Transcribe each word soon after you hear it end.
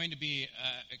Going to be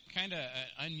a kind of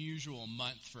an unusual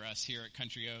month for us here at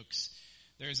Country Oaks.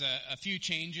 There's a few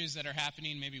changes that are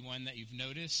happening, maybe one that you've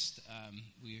noticed.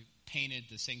 We painted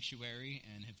the sanctuary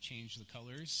and have changed the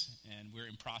colors, and we're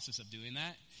in process of doing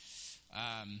that.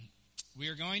 We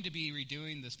are going to be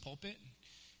redoing this pulpit,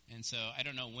 and so I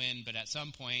don't know when, but at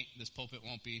some point this pulpit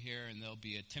won't be here and there'll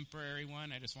be a temporary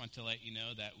one. I just want to let you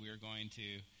know that we're going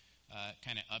to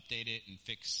kind of update it and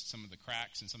fix some of the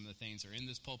cracks and some of the things that are in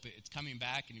this pulpit. It's coming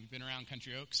back, and if you've been around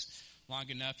Country Oaks long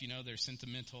enough, you know there's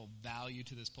sentimental value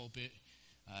to this pulpit.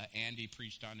 Andy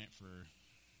preached on it for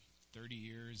 30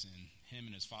 years, and him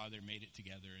and his father made it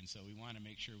together, and so we want to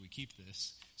make sure we keep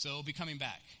this. So it'll be coming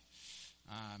back.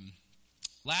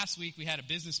 Last week we had a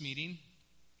business meeting,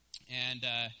 and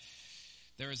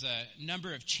there was a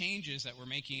number of changes that we're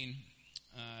making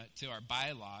to our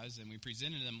bylaws, and we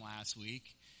presented them last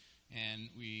week. And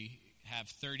we have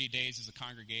 30 days as a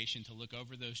congregation to look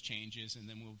over those changes, and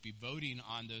then we'll be voting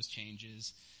on those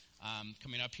changes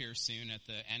coming up here soon at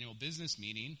the annual business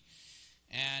meeting.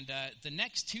 And the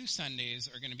next two Sundays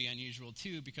are going to be unusual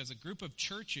too, because a group of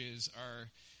churches are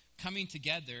coming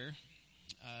together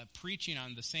preaching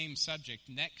on the same subject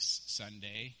next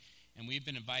Sunday, and we've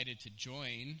been invited to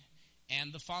join,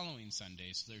 and the following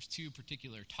Sunday. So there's two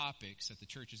particular topics that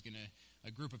a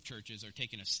group of churches are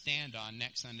taking a stand on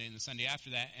next Sunday and the Sunday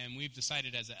after that, and we've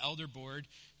decided as an elder board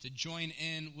to join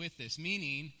in with this,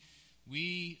 meaning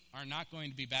we are not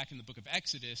going to be back in the book of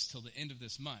Exodus till the end of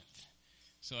this month.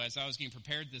 So as I was getting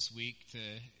prepared this week to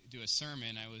do a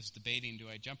sermon, I was debating, do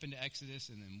I jump into Exodus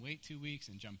and then wait 2 weeks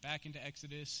and jump back into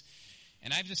Exodus?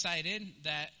 And I've decided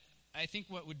that I think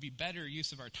what would be better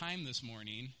use of our time this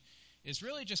morning is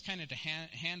really just kind of to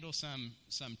handle some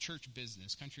church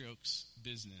business, Country Oaks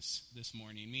business this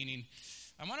morning, meaning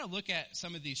I want to look at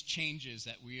some of these changes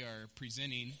that we are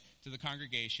presenting to the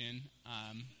congregation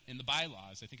in the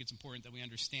bylaws. I think it's important that we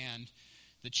understand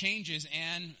the changes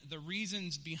and the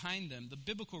reasons behind them, the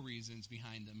biblical reasons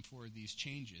behind them for these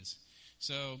changes.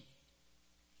 So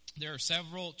there are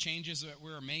several changes that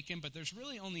we're making, but there's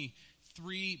really only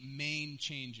three main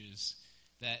changes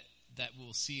that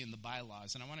we'll see in the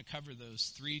bylaws, and I want to cover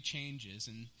those three changes.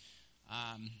 And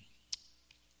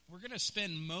we're going to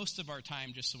spend most of our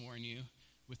time, just to warn you,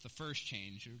 with the first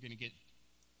change. We're going to get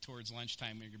towards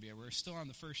lunchtime. We're still on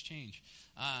the first change.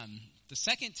 The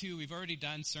second two, we've already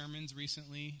done sermons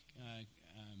recently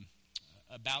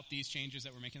about these changes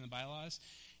that we're making in the bylaws,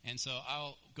 and so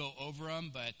I'll go over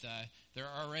them, but there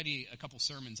are already a couple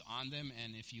sermons on them,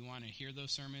 and if you want to hear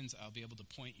those sermons, I'll be able to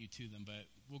point you to them, but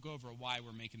we'll go over why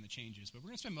we're making the changes. But we're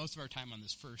going to spend most of our time on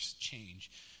this first change.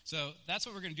 So that's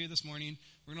what we're going to do this morning.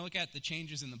 We're going to look at the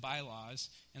changes in the bylaws,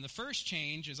 and the first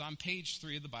change is on page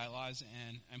 3 of the bylaws,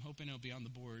 and I'm hoping it'll be on the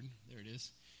board. There it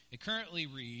is. It currently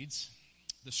reads,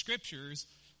 "The Scriptures,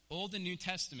 Old and New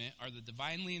Testament, are the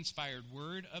divinely inspired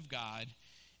Word of God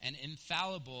and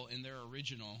infallible in their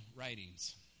original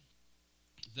writings."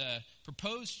 The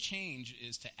proposed change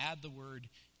is to add the word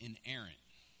inerrant.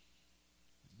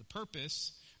 The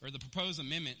purpose, or the proposed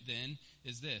amendment then,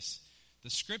 is this: the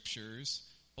Scriptures,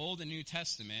 Old and New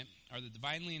Testament, are the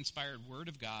divinely inspired Word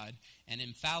of God and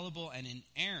infallible and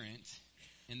inerrant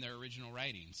in their original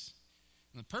writings.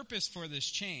 And the purpose for this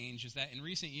change is that in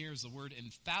recent years the word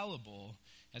infallible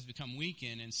has become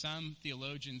weakened, and some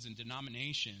theologians and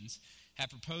denominations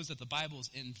have proposed that the Bible is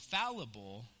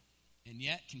infallible and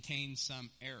yet contains some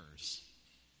errors.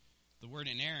 The word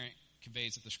inerrant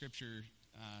conveys that the Scripture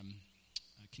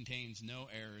contains no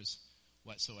errors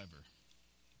whatsoever.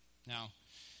 Now,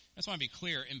 I just want to be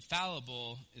clear,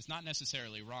 infallible is not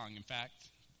necessarily wrong. In fact,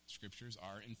 Scriptures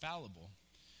are infallible.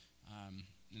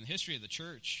 In the history of the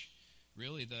church,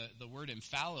 really the word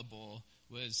infallible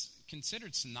was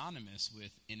considered synonymous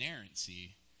with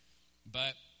inerrancy,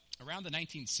 but around the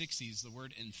 1960s, the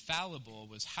word infallible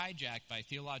was hijacked by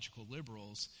theological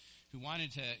liberals who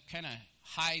wanted to kind of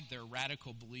hide their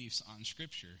radical beliefs on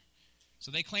Scripture.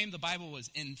 So they claimed the Bible was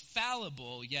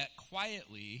infallible, yet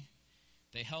quietly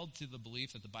they held to the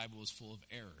belief that the Bible was full of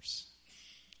errors.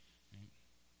 Right?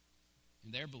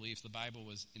 In their belief, the Bible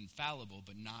was infallible,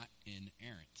 but not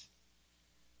inerrant.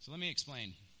 So let me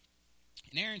explain.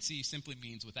 Inerrancy simply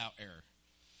means without error.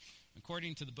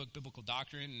 According to the book Biblical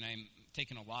Doctrine, and I'm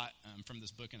taking a lot from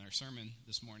this book in our sermon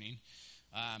this morning,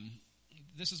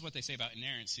 this is what they say about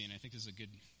inerrancy, and I think this is a good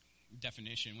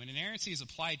definition. When inerrancy is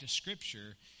applied to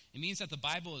Scripture, it means that the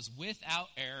Bible is without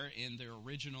error in their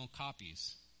original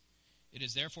copies. It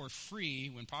is therefore free,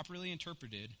 when properly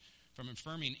interpreted, from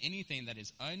affirming anything that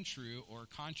is untrue or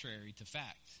contrary to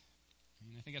fact.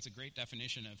 And I think that's a great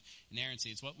definition of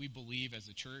inerrancy. It's what we believe as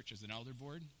a church, as an elder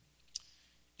board.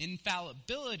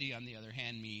 Infallibility, on the other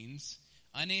hand, means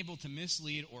unable to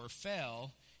mislead or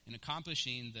fail in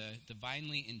accomplishing the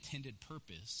divinely intended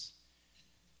purpose.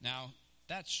 Now,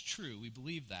 that's true. We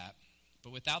believe that.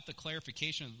 But without the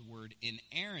clarification of the word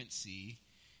inerrancy,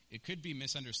 it could be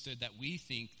misunderstood that we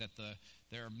think that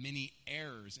there are many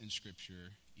errors in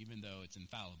Scripture, even though it's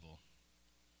infallible.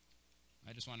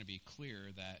 I just want to be clear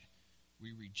that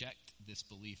we reject this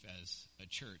belief as a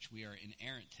church. We are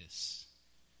inerrantists,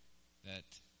 that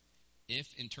if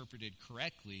interpreted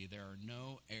correctly, there are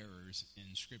no errors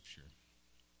in Scripture.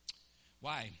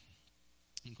 Why?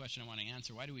 And the question I want to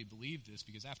answer, why do we believe this?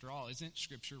 Because after all, isn't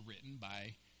Scripture written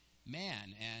by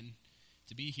man? And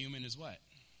to be human is what?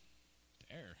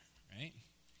 To err, right?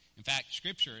 In fact,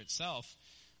 Scripture itself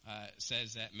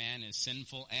says that man is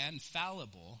sinful and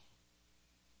fallible.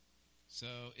 So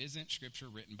isn't Scripture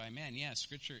written by man? Yes,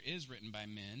 Scripture is written by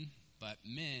men, but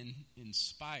men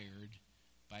inspired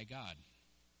by God.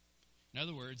 In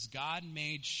other words, God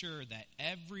made sure that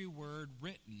every word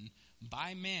written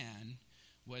by man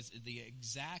was the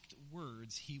exact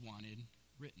words he wanted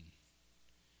written.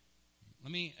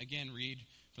 Let me again read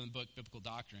from the book Biblical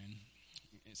Doctrine.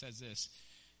 It says this: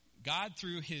 God,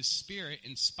 through his Spirit,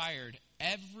 inspired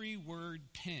every word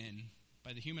penned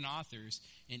by the human authors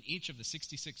in each of the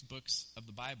 66 books of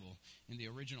the Bible in the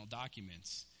original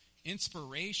documents.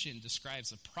 Inspiration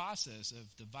describes the process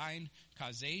of divine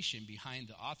causation behind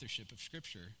the authorship of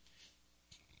Scripture.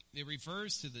 It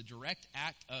refers to the direct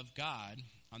act of God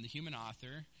on the human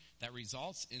author that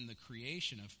results in the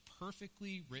creation of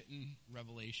perfectly written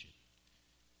revelation.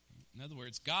 In other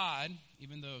words, God,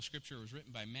 even though Scripture was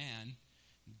written by man,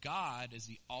 God is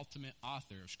the ultimate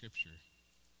author of Scripture,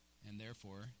 and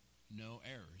therefore no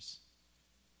errors.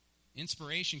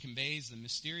 Inspiration conveys the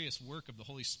mysterious work of the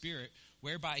Holy Spirit,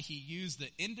 whereby he used the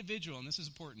individual, and this is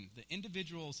important, the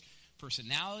individual's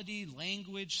personality,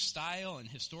 language, style, and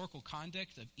historical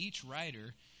conduct of each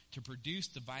writer to produce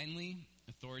divinely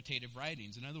authoritative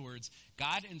writings. In other words,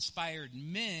 God inspired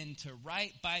men to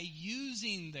write by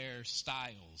using their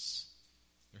styles,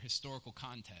 their historical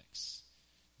contexts,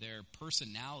 their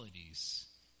personalities,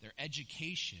 their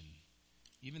education,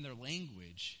 even their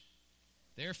language.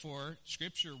 Therefore,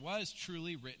 Scripture was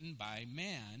truly written by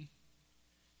man.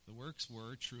 The works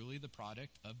were truly the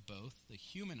product of both the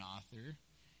human author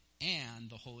and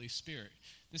the Holy Spirit.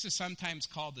 This is sometimes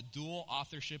called the dual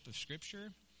authorship of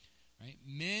Scripture. Right?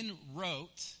 Men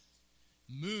wrote,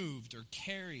 moved, or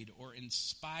carried, or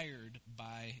inspired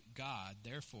by God.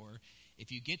 Therefore,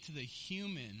 if you get to the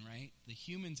human, right, the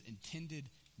human's intended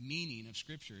meaning of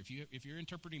Scripture, if you're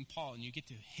interpreting Paul and you get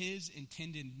to his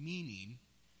intended meaning,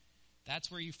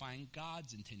 that's where you find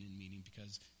God's intended meaning,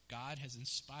 because God has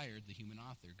inspired the human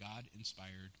author. God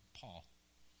inspired Paul.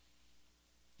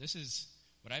 This is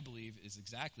what I believe is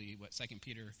exactly what 2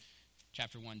 Peter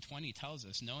chapter 1:20 tells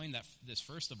us, knowing that this,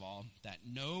 first of all, that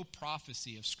no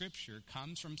prophecy of Scripture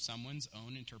comes from someone's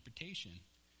own interpretation.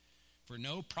 For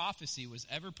no prophecy was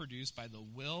ever produced by the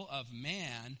will of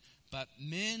man, but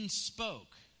men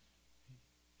spoke.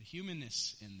 The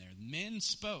humanness in there. Men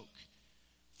spoke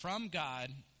from God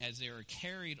as they were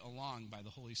carried along by the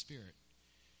Holy Spirit.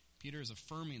 Peter is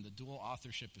affirming the dual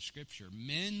authorship of Scripture.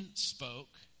 Men spoke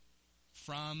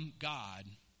from God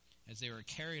as they were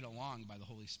carried along by the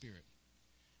Holy Spirit.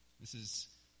 This is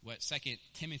what 2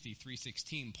 Timothy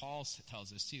 3:16, Paul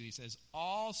tells us too. He says,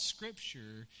 all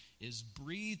Scripture is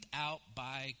breathed out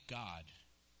by God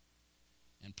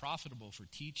and profitable for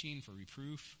teaching, for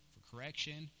reproof, for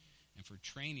correction, and for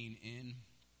training in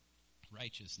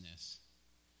righteousness.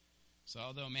 So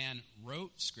although man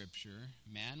wrote Scripture,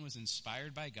 man was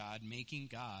inspired by God, making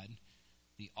God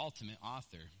the ultimate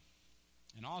author.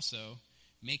 And also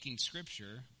making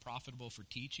Scripture profitable for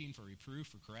teaching, for reproof,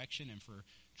 for correction, and for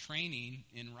training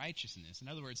in righteousness. In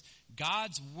other words,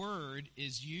 God's word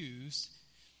is used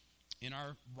in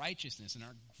our righteousness, in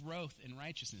our growth in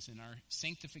righteousness, in our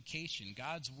sanctification.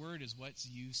 God's word is what's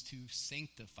used to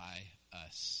sanctify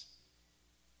us.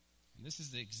 And this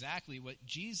is exactly what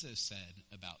Jesus said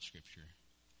about Scripture.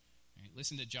 Right?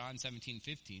 Listen to John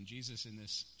 17:15. Jesus in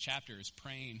this chapter is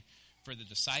praying for the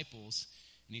disciples,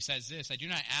 and he says this: I do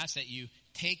not ask that you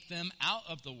take them out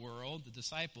of the world, the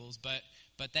disciples, but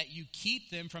that you keep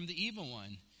them from the evil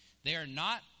one. They are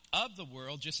not of the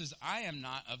world, just as I am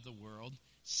not of the world.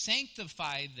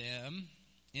 Sanctify them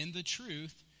in the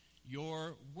truth.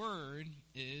 Your word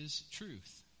is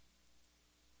truth.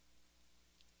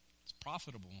 It's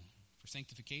profitable for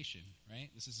sanctification, right?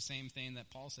 This is the same thing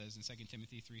that Paul says in 2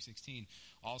 Timothy 3:16.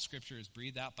 All Scripture is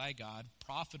breathed out by God,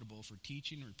 profitable for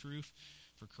teaching, reproof,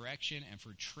 for correction, and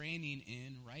for training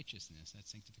in righteousness.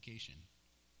 That's sanctification.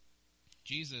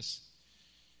 Jesus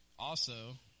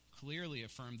also clearly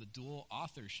affirm the dual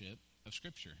authorship of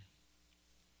Scripture.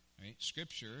 Right?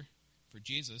 Scripture for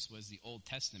Jesus was the Old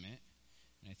Testament,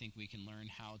 and I think we can learn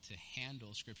how to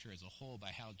handle Scripture as a whole by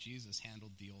how Jesus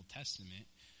handled the Old Testament,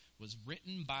 was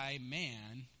written by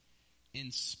man,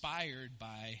 inspired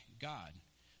by God.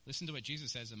 Listen to what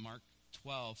Jesus says in Mark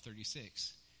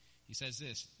 12:36. He says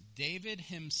this, David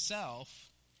himself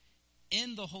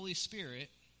in the Holy Spirit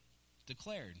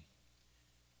declared.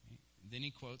 Then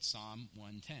he quotes Psalm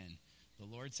 110. The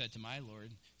Lord said to my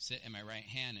Lord, sit at my right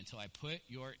hand until I put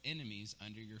your enemies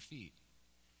under your feet.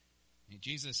 And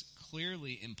Jesus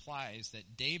clearly implies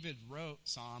that David wrote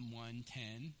Psalm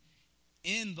 110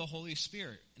 in the Holy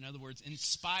Spirit. In other words,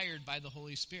 inspired by the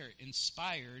Holy Spirit,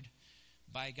 inspired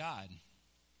by God.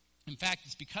 In fact,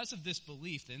 it's because of this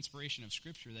belief, the inspiration of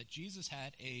Scripture, that Jesus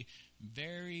had a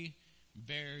very,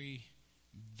 very,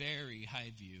 very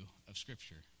high view of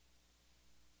Scripture.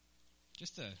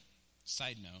 Just a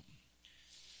side note.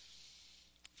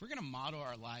 If we're going to model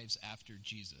our lives after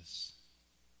Jesus,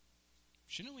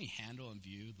 shouldn't we handle and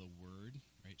view the Word,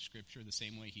 right, Scripture, the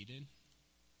same way he did?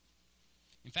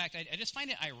 In fact, I just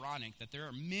find it ironic that there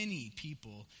are many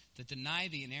people that deny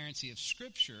the inerrancy of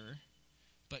Scripture,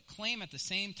 but claim at the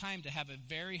same time to have a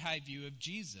very high view of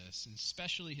Jesus, and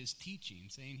especially his teaching,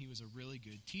 saying he was a really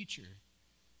good teacher.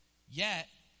 Yet,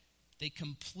 they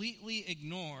completely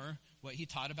ignore what he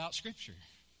taught about Scripture.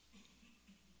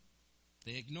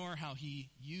 They ignore how he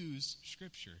used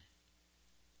Scripture.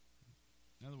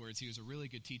 In other words, he was a really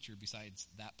good teacher besides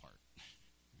that part.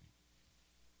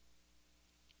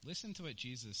 Listen to what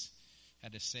Jesus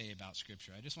had to say about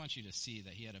Scripture. I just want you to see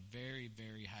that he had a very,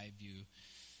 very high view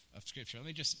of Scripture. Let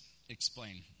me just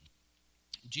explain.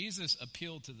 Jesus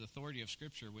appealed to the authority of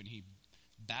Scripture when he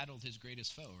battled his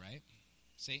greatest foe, right?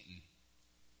 Satan.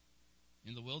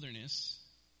 In the wilderness,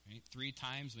 right, 3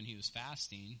 times when he was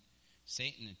fasting,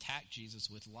 Satan attacked Jesus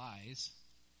with lies.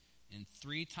 And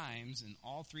 3 times, and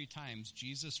all 3 times,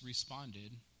 Jesus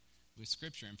responded with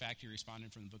Scripture. In fact, he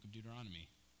responded from the book of Deuteronomy.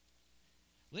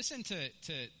 Listen to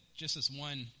just this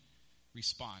one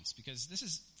response, because this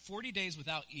is 40 days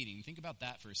without eating. Think about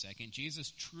that for a second.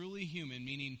 Jesus, truly human,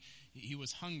 meaning he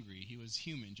was hungry. He was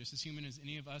human, just as human as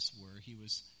any of us were. He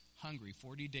was hungry,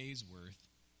 40 days worth.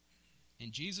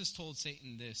 And Jesus told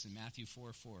Satan this in Matthew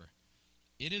 4:4.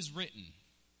 It is written,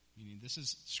 meaning this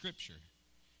is Scripture.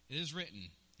 It is written,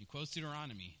 he quotes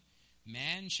Deuteronomy,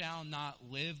 man shall not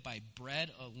live by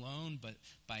bread alone, but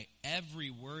by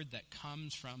every word that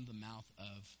comes from the mouth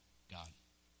of God.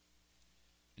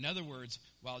 In other words,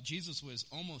 while Jesus was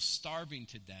almost starving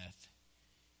to death,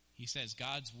 he says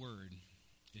God's word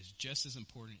is just as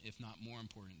important, if not more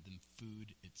important, than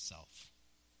food itself.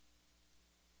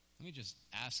 Let me just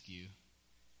ask you,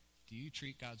 do you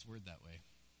treat God's word that way?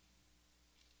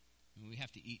 I mean, we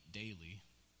have to eat daily.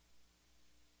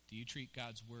 Do you treat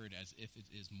God's word as if it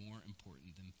is more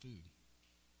important than food?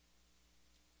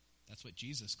 That's what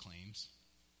Jesus claims.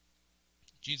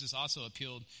 Jesus also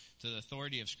appealed to the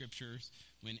authority of Scriptures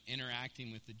when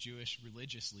interacting with the Jewish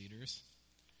religious leaders.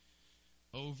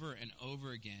 Over and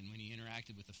over again, when he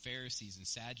interacted with the Pharisees and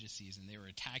Sadducees and they were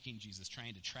attacking Jesus,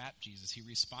 trying to trap Jesus, he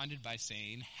responded by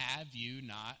saying, have you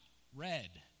not read?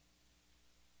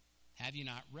 Have you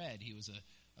not read? He was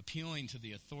appealing to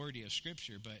the authority of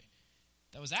Scripture, but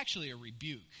that was actually a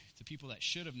rebuke to people that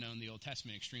should have known the Old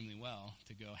Testament extremely well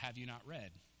to go, have you not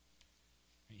read?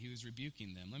 He was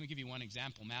rebuking them. Let me give you one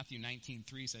example. Matthew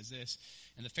 19:3 says this,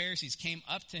 and the Pharisees came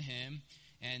up to him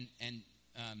and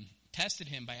tested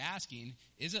him by asking,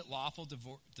 is it lawful to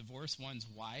divorce one's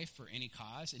wife for any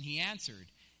cause? And he answered,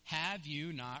 have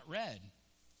you not read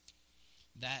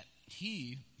that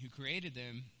he who created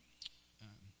them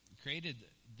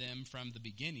from the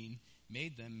beginning,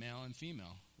 made them male and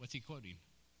female? What's he quoting?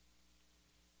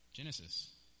 Genesis.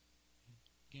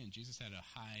 Again, Jesus had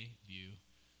a high view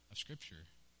of Scripture.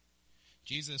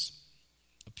 Jesus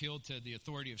appealed to the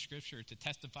authority of Scripture to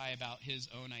testify about his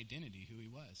own identity, who he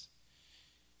was.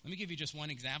 Let me give you just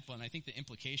one example, and I think the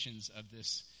implications of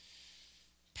this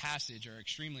passage are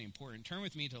extremely important. Turn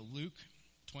with me to Luke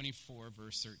 24,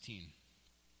 verse 13.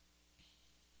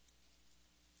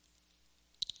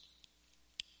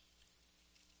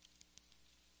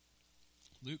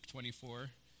 Luke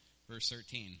 24, verse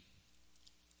 13.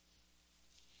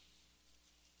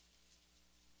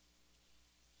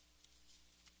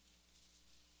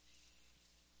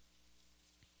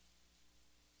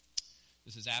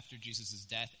 This is after Jesus'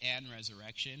 death and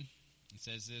resurrection. It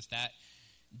says this, that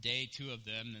day 2 of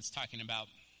them, that's talking about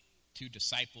 2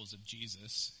 disciples of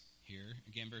Jesus here.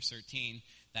 Again, verse 13,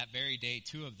 that very day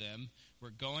 2 of them were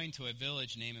going to a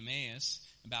village named Emmaus,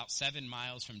 about 7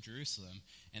 miles from Jerusalem,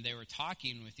 and they were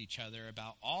talking with each other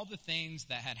about all the things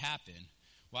that had happened.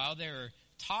 While they were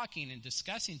talking and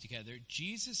discussing together,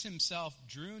 Jesus himself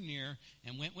drew near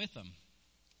and went with them.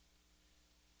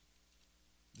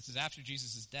 This is after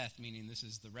Jesus' death, meaning this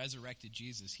is the resurrected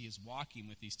Jesus. He is walking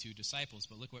with these two disciples.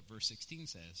 But look what verse 16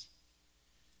 says.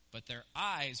 But their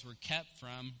eyes were kept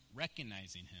from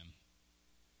recognizing him.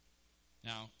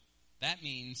 Now, that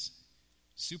means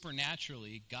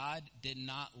supernaturally, God did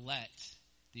not let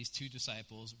these two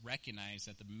disciples recognize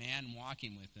that the man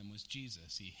walking with them was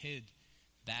Jesus. He hid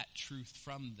that truth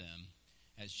from them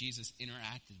as Jesus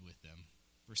interacted with them.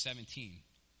 Verse 17.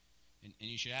 And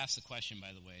you should ask the question,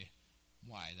 by the way,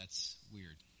 why? That's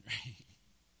weird, right?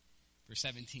 Verse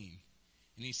 17.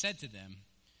 And he said to them,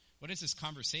 what is this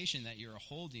conversation that you're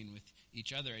holding with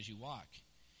each other as you walk?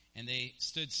 And they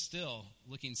stood still,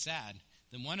 looking sad.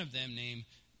 Then one of them, named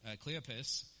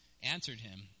Cleopas, answered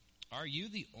him, are you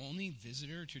the only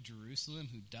visitor to Jerusalem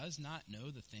who does not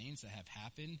know the things that have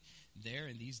happened there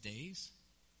in these days?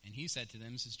 And he said to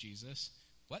them, this is Jesus,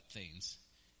 what things?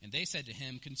 And they said to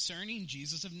him, concerning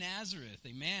Jesus of Nazareth,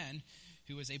 a man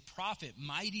who was a prophet,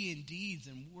 mighty in deeds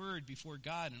and word before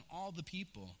God and all the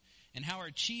people, and how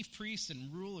our chief priests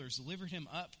and rulers delivered him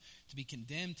up to be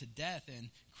condemned to death and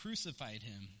crucified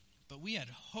him. But we had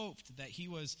hoped that he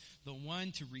was the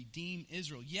one to redeem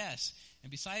Israel. Yes,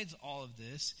 and besides all of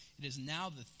this, it is now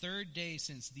the third day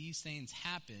since these things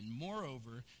happened.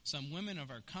 Moreover, some women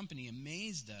of our company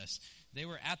amazed us. They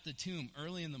were at the tomb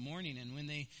early in the morning, and when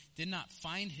they did not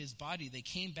find his body, they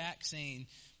came back saying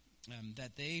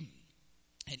that they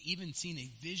had even seen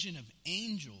a vision of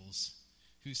angels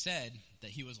who said that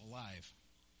he was alive.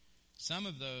 Some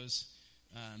of those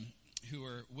who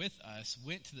were with us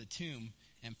went to the tomb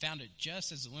and found it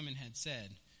just as the women had said,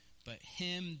 but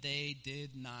him they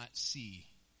did not see.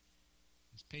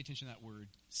 Let's pay attention to that word,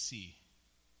 see.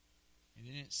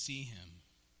 They didn't see him.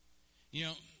 You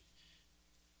know,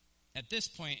 at this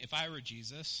point, if I were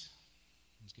Jesus,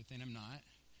 it's a good thing I'm not.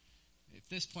 At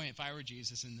this point, if I were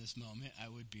Jesus in this moment, I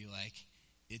would be like,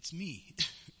 it's me.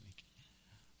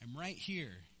 I'm right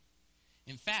here.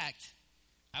 In fact,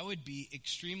 I would be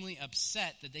extremely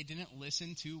upset that they didn't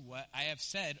listen to what I have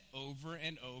said over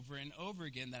and over and over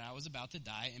again, that I was about to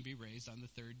die and be raised on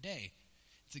the third day.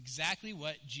 It's exactly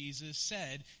what Jesus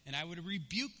said, and I would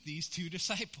rebuke these two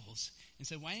disciples and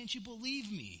say, why didn't you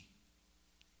believe me?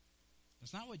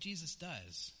 That's not what Jesus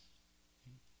does.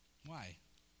 Why?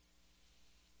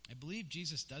 I believe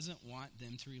Jesus doesn't want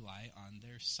them to rely on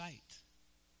their sight.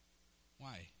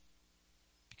 Why?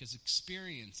 Because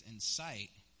experience and sight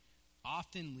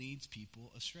often leads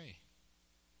people astray.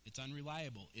 It's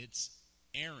unreliable. It's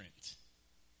errant.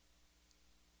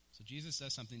 So Jesus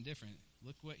does something different.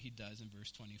 Look what he does in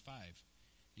verse 25.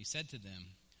 He said to them,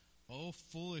 O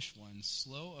foolish ones,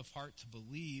 slow of heart to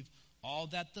believe all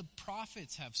that the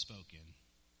prophets have spoken.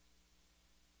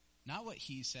 Not what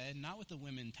he said, not what the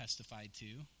women testified to,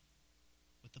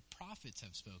 what the prophets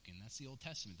have spoken. That's the Old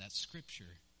Testament. That's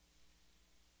Scripture.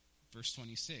 Verse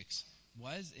 26.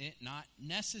 Was it not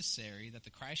necessary that the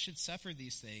Christ should suffer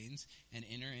these things and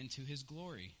enter into his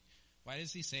glory? Why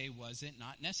does he say, was it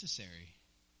not necessary?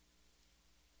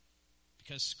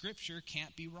 Because Scripture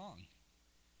can't be wrong.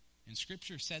 And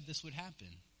Scripture said this would happen.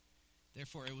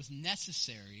 Therefore, it was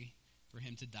necessary for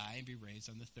him to die and be raised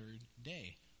on the third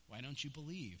day. Why don't you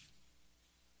believe?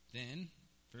 Then,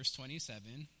 verse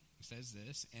 27 says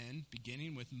this, and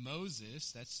beginning with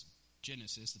Moses, that's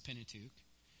Genesis, the Pentateuch,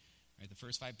 right, the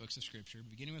first 5 books of Scripture,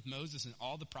 beginning with Moses and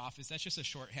all the prophets, that's just a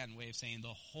shorthand way of saying the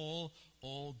whole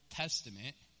Old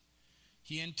Testament.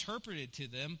 He interpreted to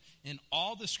them in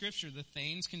all the Scripture the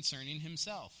things concerning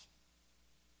himself.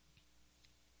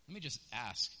 Let me just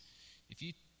ask, if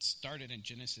you started in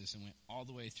Genesis and went all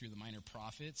the way through the minor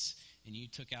prophets and you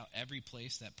took out every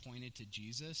place that pointed to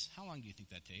Jesus, how long do you think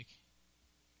that'd take?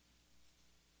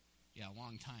 Yeah, a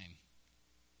long time.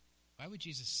 Why would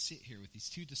Jesus sit here with these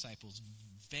two disciples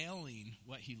veiling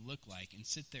what he looked like and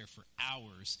sit there for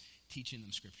hours teaching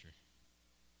them Scripture?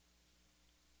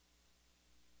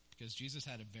 Because Jesus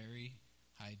had a very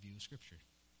high view of Scripture.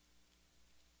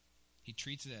 He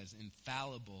treats it as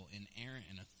infallible, inerrant,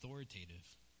 and authoritative.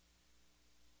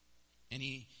 And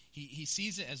he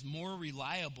sees it as more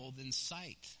reliable than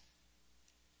sight.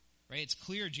 Right? It's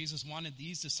clear Jesus wanted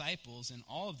these disciples and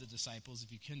all of the disciples,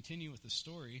 if you continue with the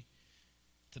story,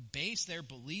 to base their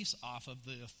beliefs off of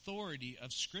the authority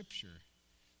of Scripture,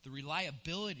 the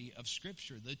reliability of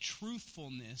Scripture, the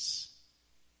truthfulness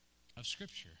of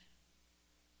Scripture.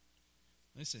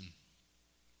 Listen,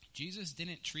 Jesus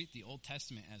didn't treat the Old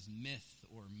Testament as myth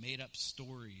or made up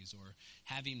stories or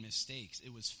having mistakes.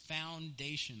 It was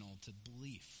foundational to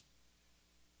belief.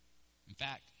 In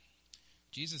fact,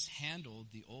 Jesus handled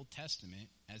the Old Testament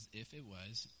as if it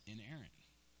was inerrant.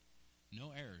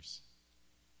 No errors.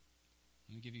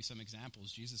 Let me give you some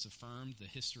examples. Jesus affirmed the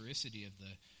historicity of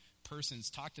the persons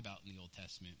talked about in the Old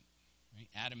Testament. Right?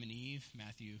 Adam and Eve,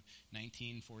 Matthew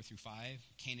 19, 4 through 5.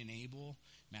 Cain and Abel,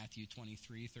 Matthew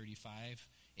 23, 35.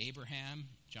 Abraham,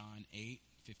 John 8,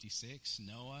 56.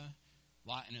 Noah,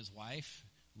 Lot and his wife,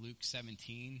 Luke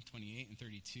 17, 28 and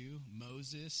 32.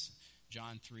 Moses,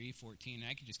 John 3, 14. And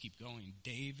I could just keep going.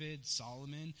 David,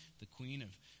 Solomon, the Queen of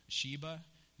Sheba,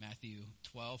 Matthew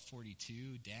 12, 42.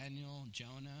 Daniel,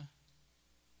 Jonah.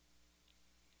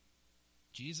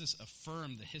 Jesus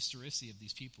affirmed the historicity of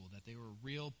these people, that they were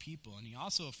real people. And he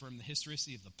also affirmed the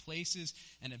historicity of the places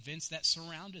and events that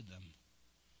surrounded them.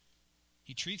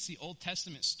 He treats the Old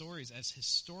Testament stories as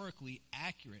historically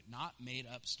accurate, not made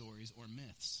up stories or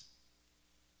myths.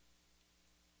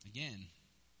 Again,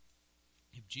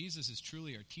 if Jesus is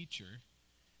truly our teacher,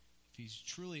 if he's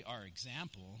truly our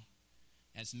example,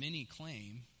 as many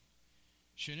claim,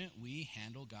 shouldn't we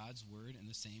handle God's word in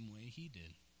the same way he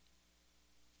did?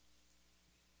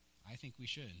 I think we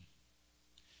should.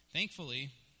 Thankfully,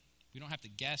 we don't have to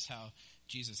guess how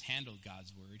Jesus handled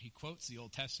God's word. He quotes the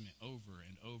Old Testament over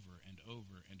and over and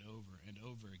over and over and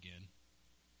over again.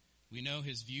 We know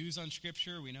his views on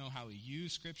Scripture. We know how he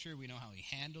used Scripture. We know how he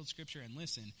handled Scripture. And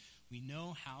listen, we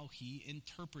know how he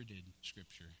interpreted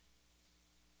Scripture.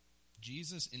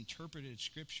 Jesus interpreted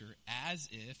Scripture as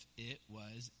if it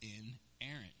was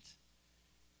inerrant,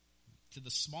 to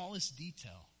the smallest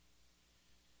detail.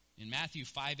 In Matthew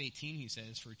 5:18, he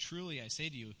says, "For truly I say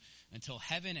to you, until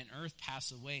heaven and earth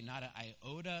pass away, not an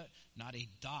iota, not a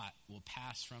dot will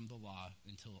pass from the law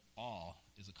until all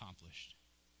is accomplished."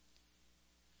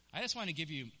 I just want to give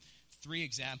you 3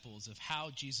 examples of how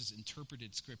Jesus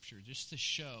interpreted Scripture, just to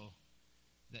show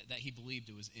that he believed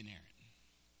it was inerrant.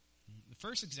 The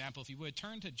first example, if you would,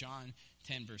 turn to John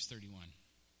 10, verse 31.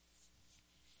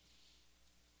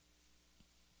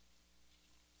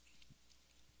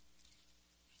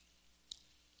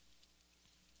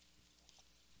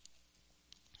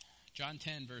 John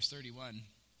 10, verse 31,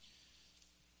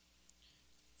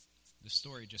 the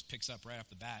story just picks up right off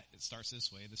the bat. It starts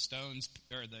this way.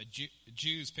 The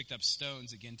Jews picked up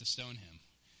stones again to stone him.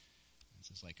 This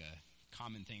is like a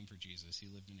common thing for Jesus. He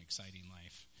lived an exciting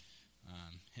life.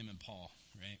 Him and Paul,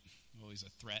 right? Always a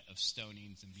threat of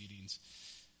stonings and beatings.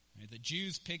 Right? The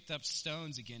Jews picked up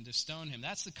stones again to stone him.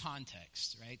 That's the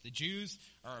context, right? The Jews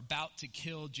are about to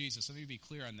kill Jesus. Let me be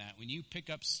clear on that. When you pick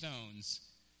up stones,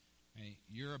 right,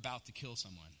 you're about to kill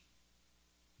someone.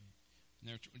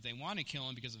 They want to kill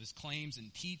him because of his claims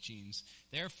and teachings.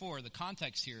 Therefore, the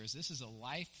context here is this is a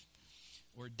life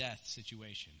or death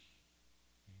situation.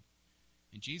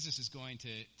 And Jesus is going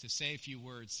to say a few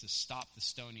words to stop the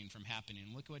stoning from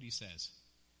happening. Look what he says.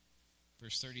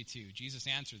 Verse 32, Jesus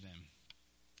answered them,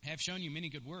 "I have shown you many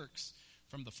good works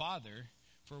from the Father.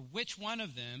 For which one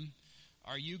of them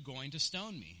are you going to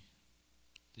stone me?"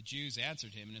 The Jews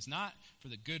answered him, "And it's not for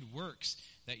the good works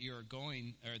that we are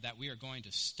going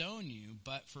to stone you,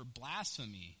 but for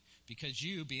blasphemy, because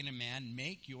you, being a man,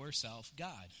 make yourself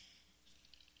God."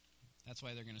 That's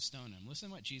why they're going to stone him. Listen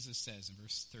to what Jesus says in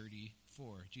verse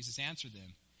 34. Jesus answered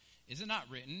them, "Is it not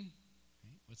written?"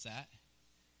 Right? What's that?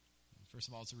 First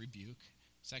of all, it's a rebuke.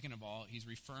 Second of all, he's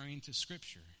referring to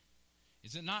Scripture.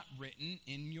 "Is it not written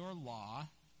in your law?"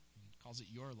 He calls it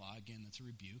your law. Again, that's a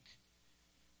rebuke.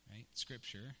 Right?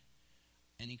 Scripture.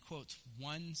 And he quotes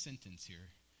one sentence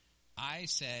here. "I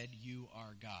said you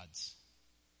are gods."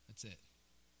 That's it.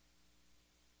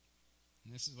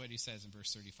 And this is what he says in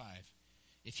verse 35.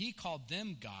 "If he called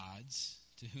them gods,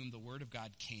 to whom the word of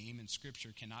God came and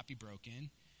Scripture cannot be broken,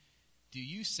 do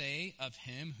you say of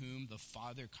him whom the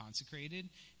Father consecrated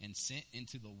and sent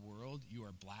into the world, you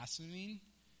are blaspheming,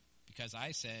 because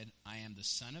I said I am the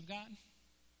Son of God?"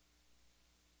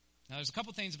 Now there's a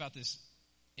couple things about this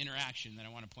interaction that I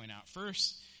want to point out.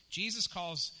 First, Jesus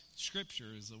calls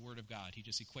Scripture as the Word of God. He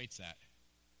just equates that.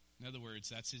 In other words,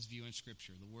 that's his view in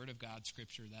Scripture. The Word of God,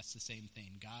 Scripture, that's the same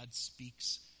thing. God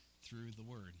speaks through the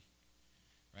Word.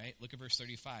 Right? Look at verse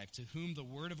 35. "To whom the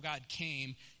Word of God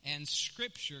came, and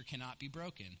Scripture cannot be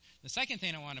broken." The second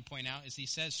thing I want to point out is he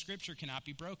says Scripture cannot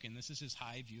be broken. This is his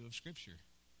high view of Scripture.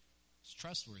 It's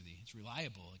trustworthy. It's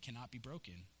reliable. It cannot be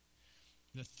broken.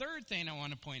 The third thing I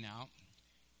want to point out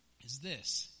is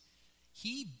this.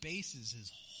 He bases his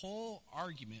whole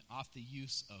argument off the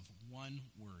use of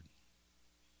one word.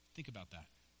 Think about that.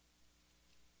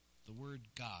 The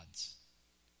word gods.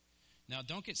 Now,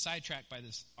 don't get sidetracked by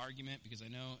this argument because I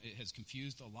know it has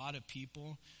confused a lot of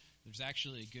people. This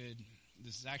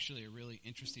is actually a really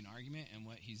interesting argument and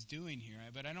what he's doing here.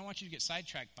 But I don't want you to get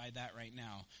sidetracked by that right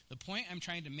now. The point I'm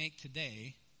trying to make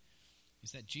today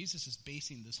is that Jesus is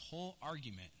basing this whole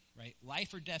argument, right,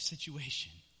 life or death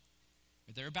situation.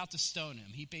 They're about to stone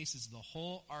him. He bases the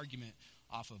whole argument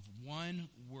off of one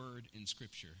word in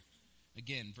Scripture.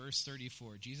 Again, verse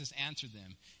 34, Jesus answered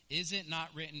them, "Is it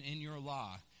not written in your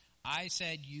law, I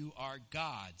said you are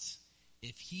gods?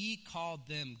 If he called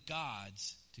them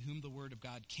gods, to whom the word of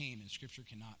God came, and Scripture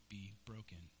cannot be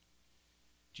broken."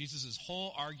 Jesus'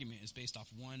 whole argument is based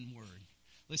off one word.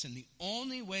 Listen, the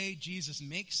only way Jesus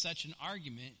makes such an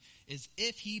argument is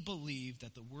if he believed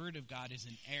that the word of God is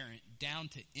inerrant down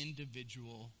to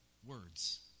individual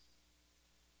words.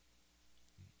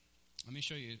 Let me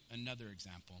show you another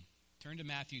example. Turn to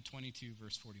Matthew 22,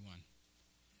 verse 41.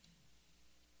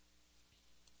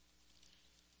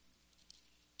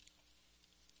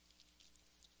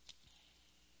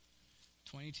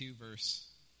 Verse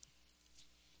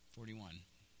 41.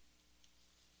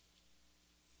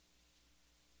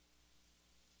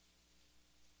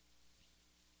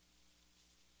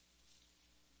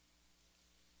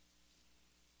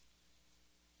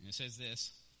 And it says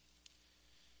this: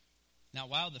 "Now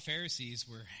while the Pharisees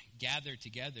were gathered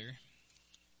together,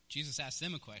 Jesus asked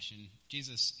them a question."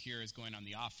 Jesus here is going on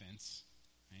the offense,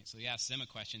 right? So he asked them a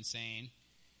question saying,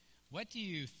 "What do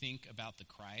you think about the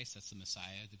Christ?" That's the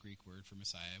Messiah, the Greek word for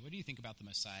Messiah. "What do you think about the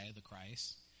Messiah, the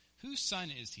Christ? Whose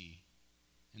son is he?"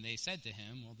 And they said to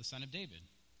him, "Well, the son of David."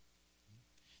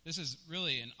 This is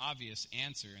really an obvious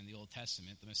answer in the Old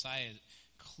Testament. The Messiah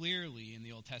clearly in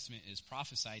the Old Testament is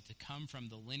prophesied to come from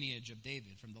the lineage of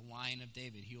David, from the line of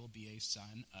David. He will be a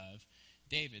son of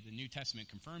David. The New Testament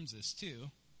confirms this too.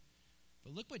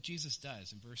 But look what Jesus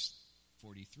does in verse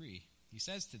 43. He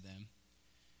says to them,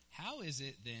 "How is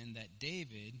it then that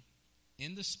David,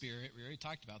 in the Spirit," we already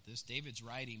talked about this, David's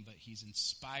writing, but he's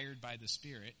inspired by the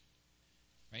Spirit,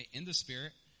 right? In the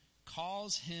Spirit,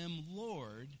 calls him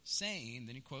Lord, saying,"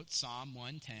 then he quotes Psalm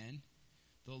 110,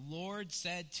 "The Lord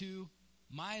said to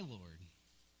my Lord."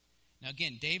 Now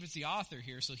again, David's the author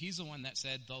here, so he's the one that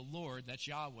said, "The Lord," that's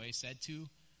Yahweh, "said to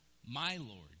my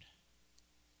Lord,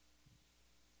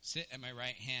 sit at my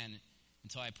right hand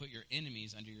until I put your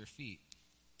enemies under your feet."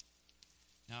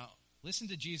 Now, listen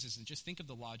to Jesus and just think of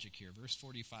the logic here. Verse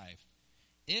 45.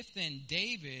 "If then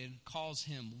David calls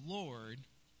him Lord,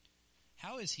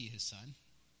 how is he his son?"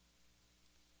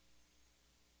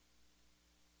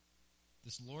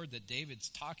 This Lord that David's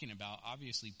talking about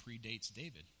obviously predates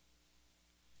David.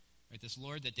 Right? This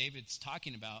Lord that David's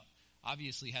talking about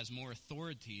obviously has more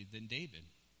authority than David,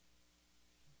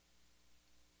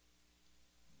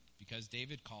 because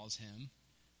David calls him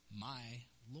my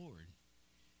Lord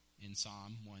in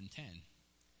Psalm 110.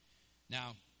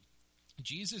 Now,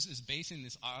 Jesus is basing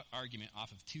this argument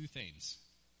off of two things.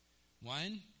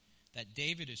 One, that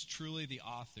David is truly the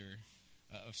author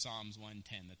of Psalms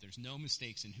 110, that there's no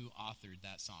mistakes in who authored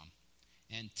that psalm.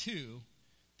 And two,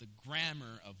 the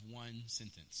grammar of one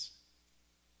sentence.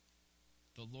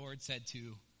 The Lord said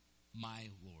to my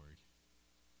Lord.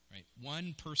 Right?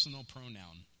 One personal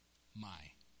pronoun,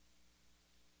 my.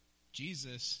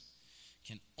 Jesus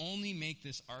can only make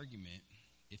this argument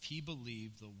if he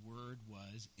believed the word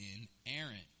was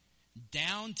inerrant,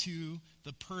 down to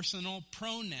the personal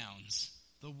pronouns,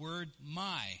 the word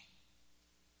my.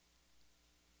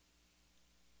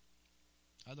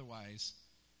 Otherwise,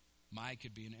 my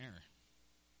could be an error.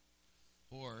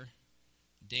 Or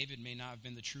David may not have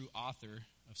been the true author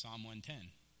of Psalm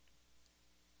 110.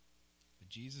 But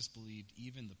Jesus believed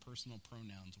even the personal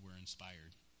pronouns were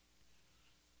inspired.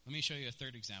 Let me show you a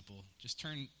third example. Just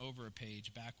turn over a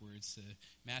page backwards to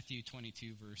Matthew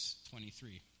 22, verse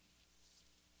 23.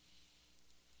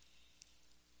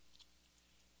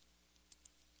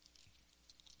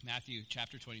 Matthew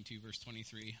chapter 22, verse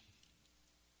 23.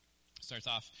 Starts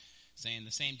off saying,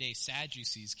 "The same day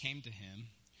Sadducees came to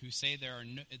him, who say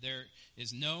there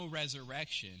is no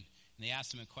resurrection." And they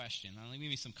asked him a question. Now, let me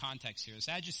give you some context here. The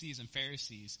Sadducees and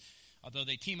Pharisees, although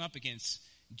they team up against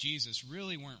Jesus,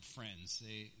 really weren't friends.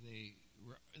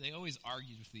 They always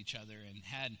argued with each other and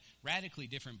had radically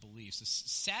different beliefs. The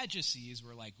Sadducees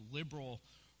were like liberal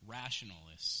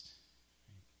rationalists.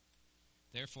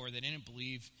 Therefore, they didn't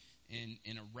believe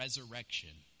in a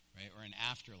resurrection, right, or an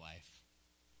afterlife.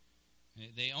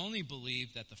 They only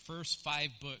believed that the first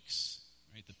 5 books,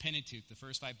 right, the Pentateuch, the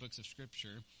first 5 books of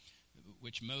Scripture,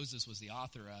 which Moses was the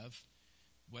author of,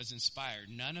 was inspired.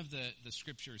 None of the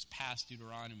Scriptures past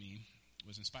Deuteronomy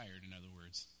was inspired, in other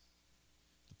words.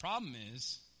 The problem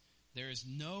is there is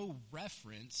no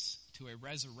reference to a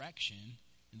resurrection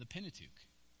in the Pentateuch.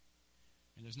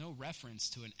 And there's no reference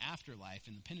to an afterlife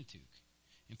in the Pentateuch.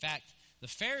 In fact, the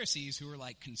Pharisees, who were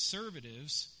like conservative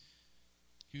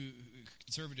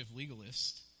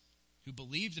legalists, who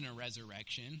believed in a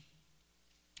resurrection,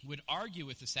 would argue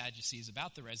with the Sadducees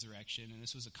about the resurrection, and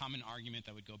this was a common argument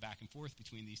that would go back and forth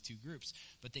between these two groups.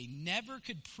 But they never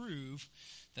could prove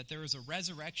that there was a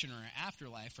resurrection or an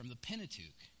afterlife from the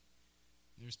Pentateuch.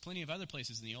 There's plenty of other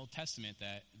places in the Old Testament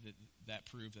that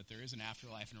prove that there is an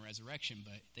afterlife and a resurrection,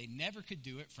 but they never could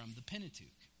do it from the Pentateuch.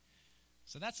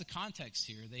 So that's the context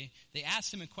here. They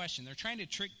asked him a question. They're trying to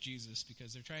trick Jesus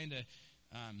because they're trying to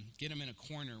get him in a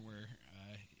corner where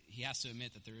he has to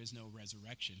admit that there is no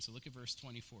resurrection. So look at verse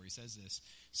 24. He says this,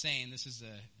 saying, this is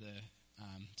the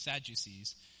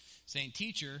Sadducees, saying,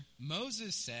 "Teacher,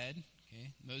 Moses said,"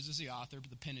 okay, Moses the author of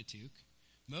the Pentateuch,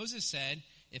 "Moses said,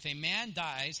 if a man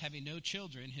dies having no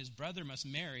children, his brother must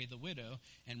marry the widow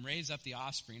and raise up the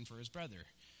offspring for his brother."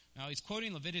 Now he's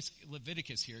quoting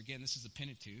Leviticus here. Again, this is the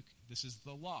Pentateuch. This is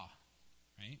the law,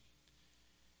 right?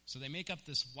 So they make up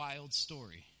this wild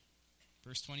story.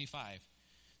 Verse 25.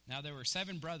 "Now there were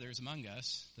 7 brothers among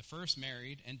us. The first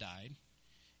married and died,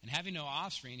 and having no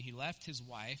offspring, he left his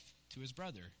wife to his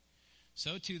brother.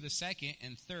 So too the second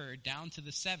and third, down to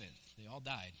the 7th. They all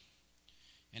died.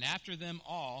 And after them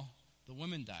all, the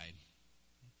woman died.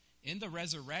 In the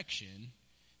resurrection,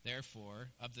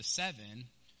 therefore, of the 7,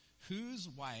 whose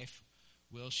wife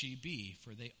will she be?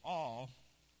 For they all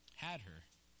had her."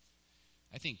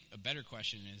 I think a better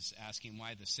question is asking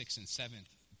why the 6th and 7th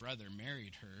brother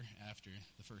married her after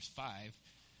the first 5.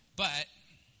 But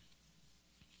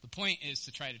the point is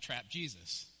to try to trap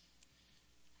Jesus.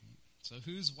 So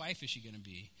whose wife is she going to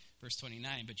be? Verse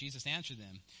 29, "But Jesus answered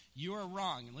them, 'You are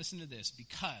wrong,' and listen to this,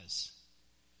 'because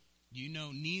you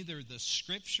know neither the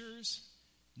Scriptures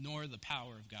nor the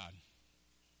power of God.'"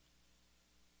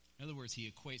 In other words, he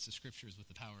equates the Scriptures with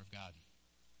the power of God.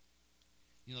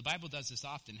 You know, the Bible does this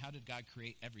often. How did God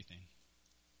create everything?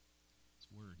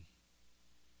 His Word.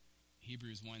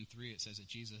 Hebrews 1:3, it says that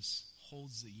Jesus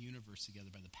holds the universe together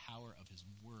by the power of his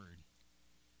Word.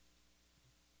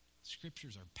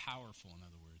 Scriptures are powerful, in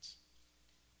other words.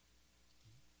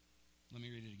 Let me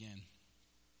read it again.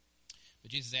 "But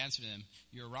Jesus answered them,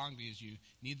 'You are wrong because you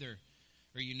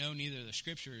know neither the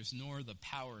Scriptures nor the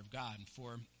power of God.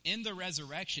 For in the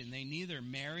resurrection they neither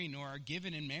marry nor are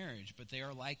given in marriage, but they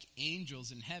are like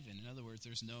angels in heaven.'" In other words,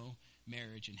 there's no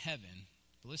marriage in heaven.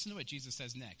 But listen to what Jesus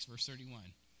says next, verse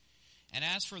 31. "And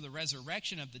as for the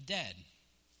resurrection of the dead,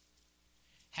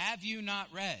 have you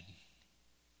not read,"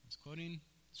 he's quoting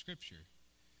Scripture,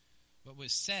 "what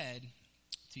was said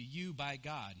to you by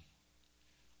God?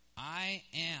 I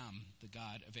am the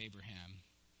God of Abraham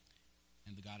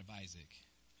and the God of Isaac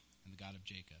and the God of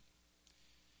Jacob."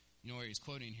 You know where he's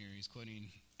quoting here? He's quoting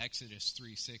Exodus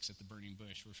 3:6 at the burning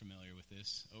bush. We're familiar with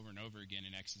this. Over and over again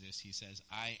in Exodus, he says,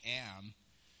 "I am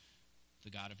the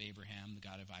God of Abraham, the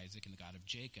God of Isaac, and the God of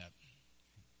Jacob."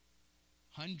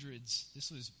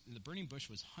 The burning bush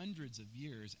was hundreds of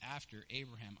years after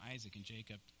Abraham, Isaac, and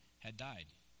Jacob had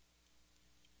died.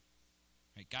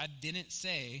 Right? God didn't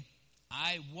say,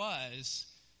 "I was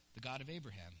the God of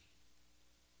Abraham."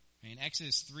 In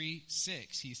Exodus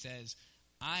 3:6, he says,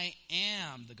 "I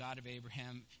am the God of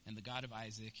Abraham and the God of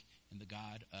Isaac and the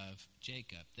God of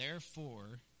Jacob."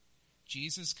 Therefore,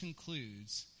 Jesus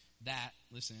concludes that,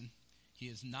 listen, he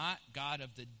is not God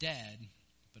of the dead,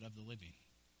 but of the living.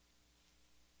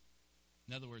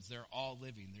 In other words, they're all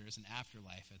living. There is an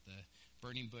afterlife at the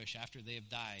burning bush. After they have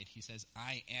died, he says,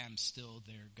 "I am still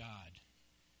their God,"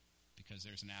 because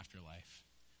there's an afterlife.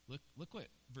 Look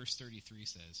what verse 33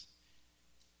 says.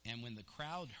 "And when the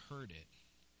crowd heard it,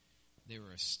 they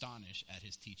were astonished at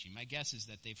his teaching." My guess is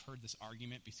that they've heard this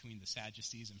argument between the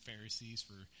Sadducees and Pharisees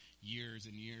for years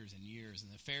and years and years.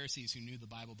 And the Pharisees, who knew the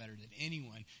Bible better than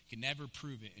anyone, could never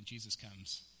prove it. And Jesus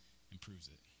comes and proves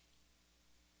it.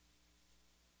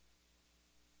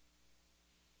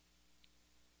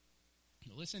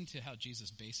 But listen to how Jesus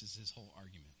bases his whole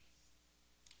argument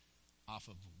off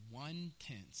of one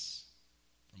tense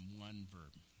from one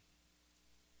verb.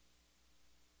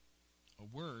 A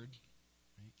word,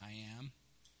 right? I am,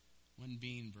 one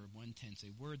being verb, one tense,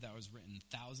 a word that was written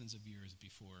thousands of years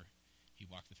before he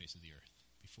walked the face of the earth,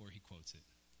 before he quotes it.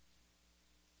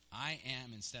 I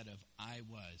am instead of I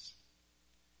was.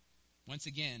 Once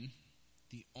again,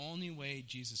 the only way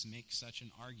Jesus makes such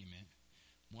an argument,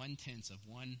 one tense of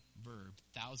one verb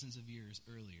thousands of years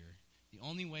earlier, the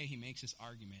only way he makes this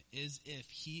argument is if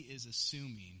he is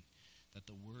assuming that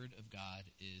the Word of God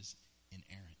is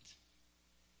inerrant,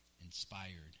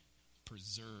 inspired,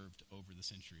 preserved over the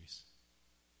centuries.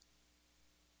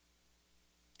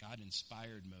 God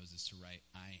inspired Moses to write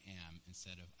I am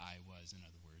instead of I was, in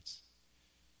other words.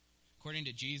 According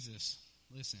to Jesus,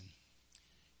 listen,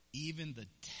 even the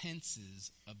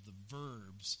tenses of the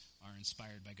verbs are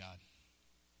inspired by God.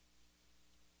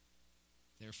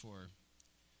 Therefore,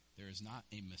 there is not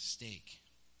a mistake,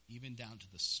 even down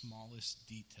to the smallest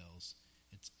details.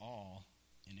 It's all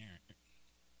inerrant.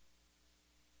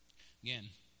 Again,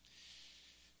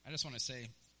 I just want to say,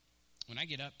 when I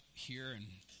get up here and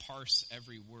parse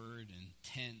every word and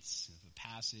tense of a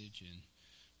passage and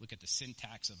look at the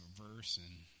syntax of a verse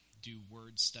and do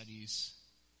word studies,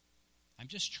 I'm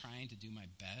just trying to do my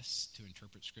best to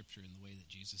interpret Scripture in the way that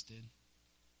Jesus did.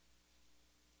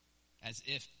 As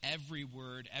if every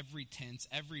word, every tense,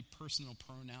 every personal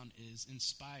pronoun is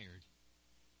inspired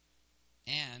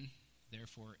and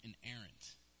therefore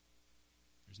inerrant.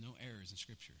 There's no errors in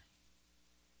Scripture.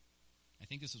 I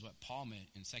think this is what Paul meant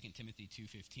in 2 Timothy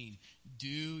 2:15. Do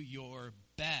your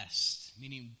best,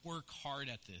 meaning work hard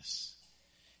at this.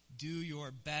 Do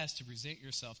your best to present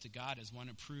yourself to God as one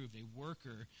approved, a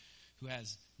worker who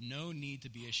has no need to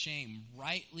be ashamed,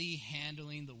 rightly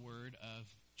handling the word of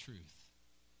truth.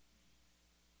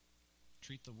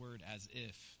 Treat the word as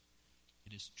if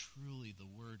it is truly the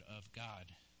word of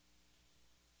God.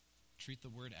 Treat the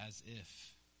word as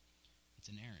if it's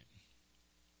inerrant.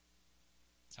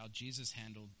 It's how Jesus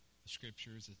handled the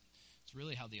Scriptures. It's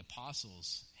really how the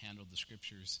apostles handled the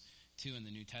Scriptures too in the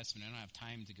New Testament. I don't have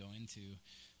time to go into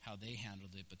how they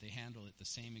handled it, but they handled it the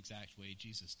same exact way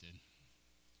Jesus did,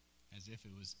 as if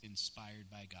it was inspired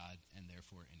by God and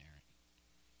therefore inerrant.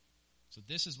 So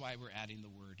this is why we're adding the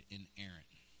word inerrant.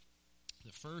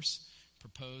 The first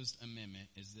proposed amendment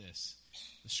is this: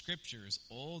 the Scriptures,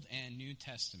 Old and New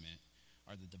Testament,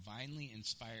 are the divinely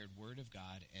inspired Word of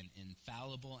God and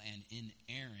infallible and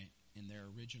inerrant in their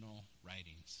original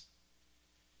writings.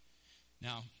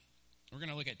 Now, we're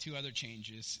going to look at two other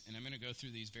changes, and I'm going to go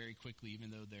through these very quickly, even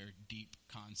though they're deep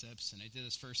concepts. And I did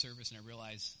this first service, and I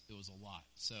realized it was a lot.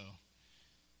 So,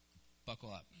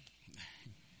 buckle up.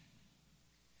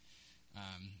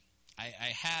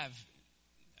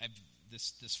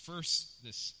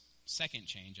 This second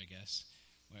change, I guess,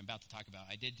 what I'm about to talk about,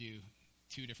 I did do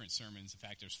 2 different sermons. In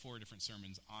fact, there's 4 different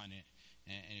sermons on it.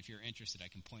 And if you're interested, I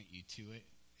can point you to it.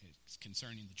 It's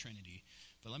concerning the Trinity.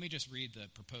 But let me just read the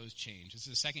proposed change. This is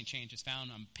the second change. It's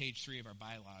found on page 3 of our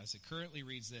bylaws. It currently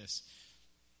reads this: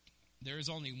 there is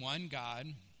only one God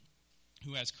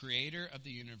who, as creator of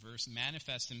the universe,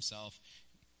 manifests himself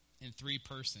in 3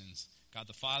 persons: God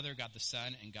the Father, God the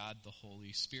Son, and God the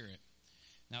Holy Spirit.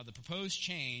 Now, the proposed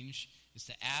change is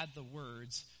to add the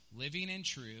words living and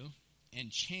true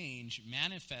and change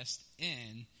manifest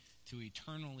in to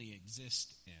eternally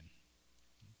exist in.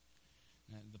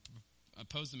 Now, the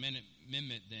opposed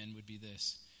amendment then would be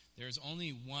this: there is only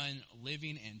one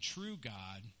living and true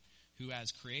God who,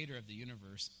 as creator of the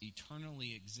universe,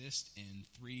 eternally exists in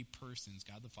 3 persons: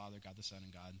 God the Father, God the Son,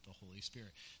 and God the Holy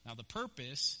Spirit. Now, the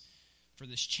purpose for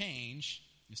this change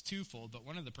is twofold, but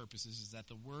one of the purposes is that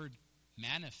the word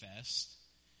manifest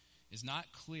is not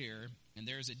clear, and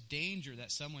there is a danger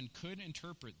that someone could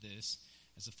interpret this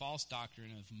as a false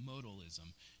doctrine of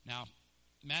modalism. Now,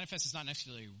 manifest is not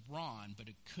necessarily wrong, but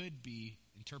it could be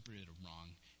interpreted wrong,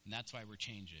 and that's why we're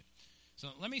changing it. So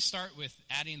let me start with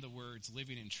adding the words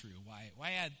living and true.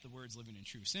 Why add the words living and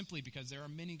true? Simply because there are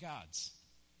many gods,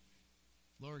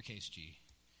 lowercase g,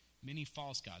 many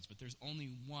false gods, but there's only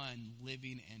one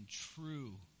living and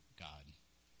true God.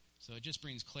 So it just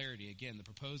brings clarity. Again, the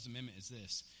proposed amendment is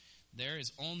this: there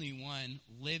is only one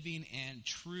living and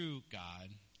true God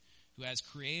who, as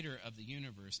creator of the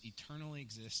universe, eternally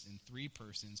exists in 3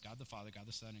 persons: God the Father, God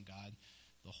the Son, and God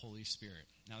the Holy Spirit.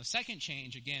 Now, the second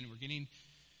change, again, we're getting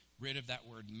rid of that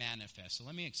word manifest. So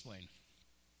let me explain.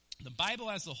 The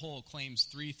Bible as a whole claims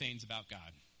 3 things about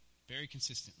God very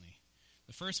consistently.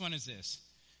 The first one is this: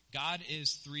 God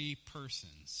is 3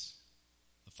 persons: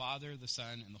 the Father, the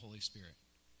Son, and the Holy Spirit.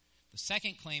 The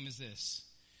second claim is this: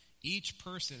 each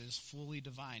person is fully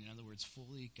divine, in other words,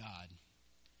 fully God.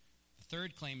 The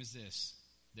third claim is this: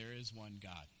 there is one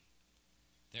God.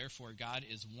 Therefore, God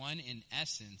is one in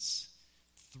essence,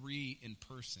 3 in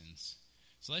persons.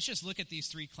 So let's just look at these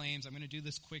 3 claims. I'm going to do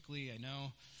this quickly, I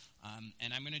know,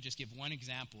 and I'm going to just give one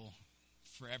example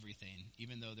for everything,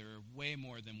 even though there are way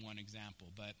more than one example.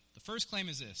 But the first claim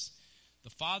is this: the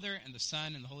Father and the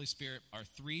Son and the Holy Spirit are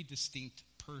 3 distinct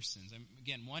persons. And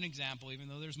again, one example, even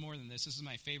though there's more than this is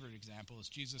my favorite example, is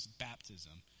Jesus'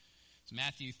 baptism. So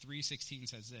Matthew 3:16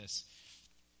 says this: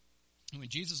 when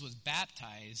Jesus was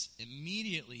baptized,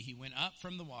 immediately he went up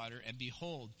from the water, and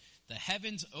behold, the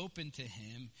heavens opened to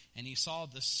him, and he saw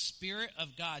the Spirit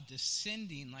of God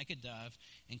descending like a dove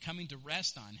and coming to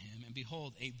rest on him. And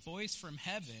behold, a voice from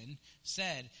heaven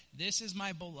said, "This is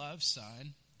my beloved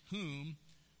Son, whom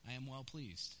I am well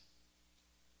pleased."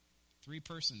 3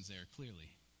 persons there,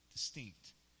 clearly,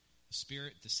 distinct. The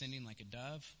Spirit descending like a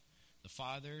dove, the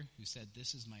Father who said,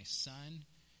 "This is my Son,"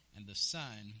 and the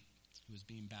Son who was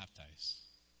being baptized.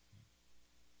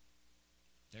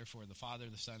 Therefore, the Father,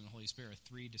 the Son, and the Holy Spirit are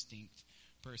 3 distinct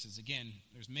persons. Again,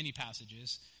 there's many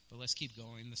passages, but let's keep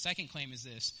going. The second claim is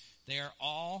this: they are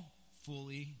all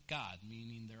fully God,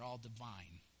 meaning they're all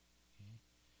divine. Okay?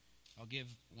 I'll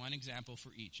give one example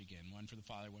for each again. One for the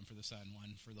Father, one for the Son,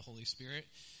 one for the Holy Spirit.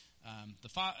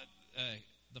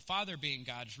 The Father being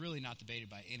God is really not debated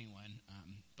by anyone,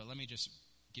 but let me just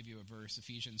give you a verse,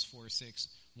 Ephesians 4:6.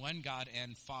 One God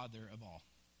and Father of all.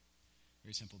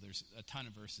 Very simple. There's a ton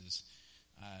of verses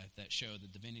that show the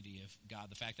divinity of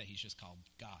God, the fact that he's just called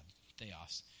God,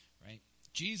 theos, right?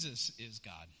 Jesus is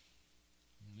God.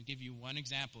 Let me give you one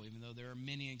example, even though there are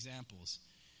many examples.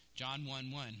 John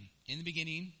 1:1, in the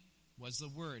beginning was the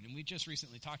Word, and we just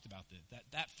recently talked about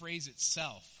that phrase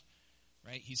itself,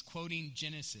 right? He's quoting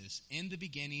Genesis. In the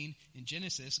beginning, in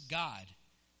Genesis, God.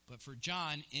 But for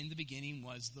John, in the beginning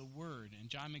was the Word, and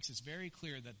John makes this very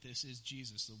clear that this is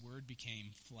Jesus. The Word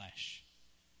became flesh.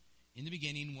 In the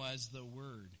beginning was the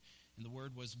Word, and the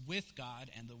Word was with God,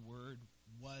 and the Word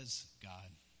was God.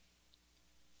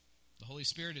 The Holy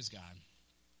Spirit is God.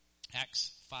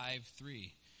 Acts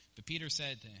 5:3. But Peter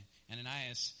said to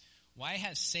Ananias, "Why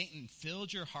has Satan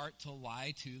filled your heart to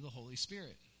lie to the Holy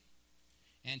Spirit,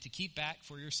 and to keep back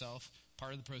for yourself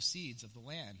part of the proceeds of the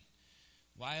land?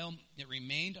 While it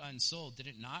remained unsold, did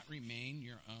it not remain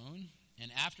your own?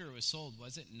 And after it was sold,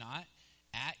 was it not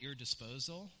at your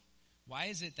disposal? Why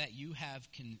is it that you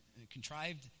have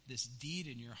contrived this deed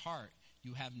in your heart?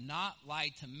 You have not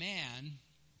lied to man,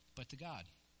 but to God."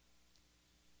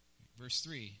 Verse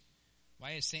 3,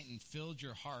 why has Satan filled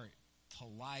your heart to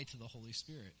lie to the Holy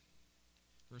Spirit?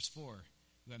 Verse 4,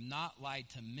 you have not lied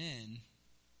to men,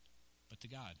 but to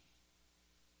God.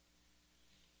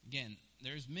 Again,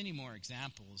 there's many more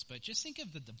examples, but just think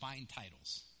of the divine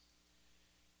titles.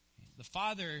 The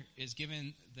Father is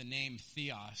given the name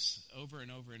Theos over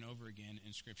and over and over again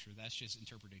in Scripture. That's just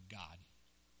interpreted God.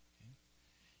 Okay?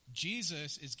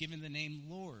 Jesus is given the name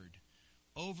Lord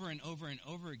over and over and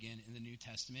over again in the New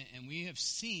Testament, and we have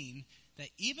seen that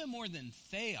even more than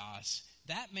Theos,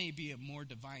 that may be a more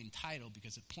divine title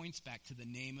because it points back to the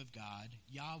name of God,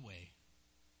 Yahweh.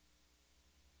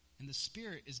 And the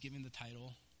Spirit is given the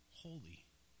title Holy.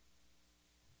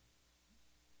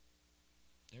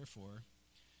 Therefore,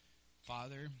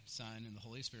 Father, Son, and the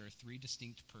Holy Spirit are 3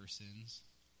 distinct persons,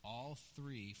 all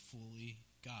 3 fully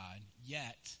God.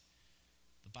 Yet,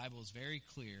 the Bible is very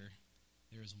clear,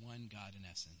 there is one God in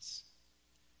essence.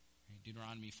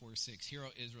 Deuteronomy 4:6, "Hear,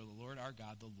 O Israel, the Lord our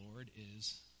God, the Lord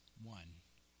is one."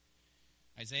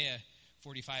 Isaiah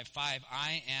 45:5,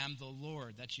 "I am the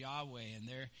Lord," that's Yahweh, "and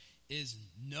there is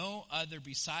no other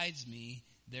besides me,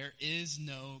 there is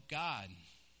no God."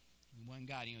 One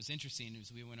God. It's interesting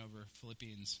as we went over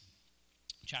Philippians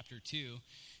chapter 2,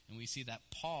 and we see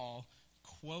that Paul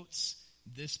quotes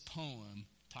this poem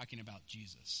talking about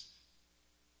Jesus.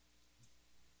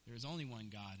 There is only one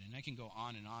God, and I can go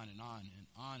on and on and on and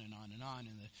on and on and on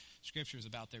in the Scriptures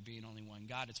about there being only one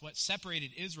God. It's what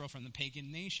separated Israel from the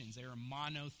pagan nations. They were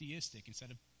monotheistic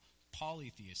instead of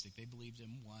polytheistic. They believed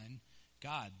in one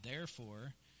God.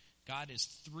 Therefore, God is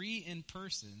 3 in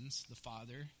persons, the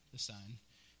Father, the Son,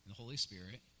 and the Holy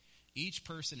Spirit. Each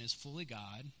person is fully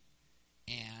God,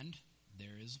 and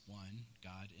there is one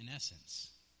God in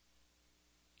essence.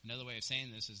 Another way of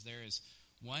saying this is there is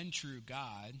one true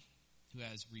God who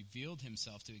has revealed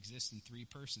himself to exist in 3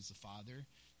 persons, the Father,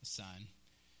 the Son,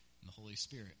 and the Holy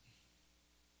Spirit.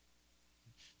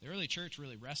 The early church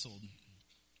really wrestled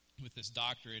with this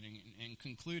doctrine and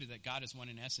concluded that God is one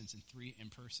in essence and 3 in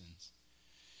persons.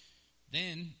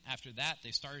 Then, after that,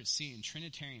 they started seeing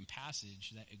Trinitarian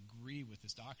passages that agree with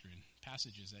this doctrine,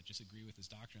 passages that just agree with this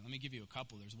doctrine. Let me give you a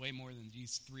couple. There's way more than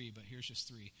these 3, but here's just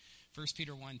 3. 1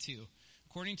 Peter 1:2,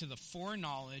 "According to the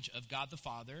foreknowledge of God the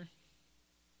Father,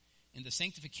 in the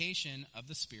sanctification of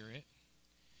the Spirit,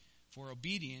 for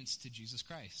obedience to Jesus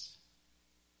Christ."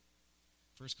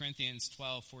 1 Corinthians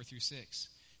 12:4-6,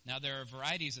 "Now there are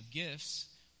varieties of gifts,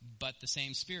 but the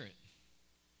same Spirit.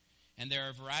 And there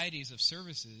are varieties of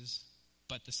services,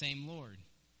 but the same Lord.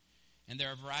 And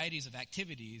there are varieties of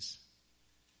activities,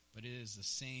 but it is the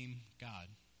same God."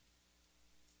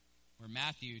 Or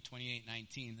Matthew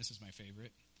 28:19, this is my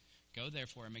favorite. "Go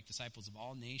therefore and make disciples of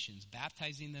all nations,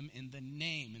 baptizing them in the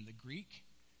name," in the Greek,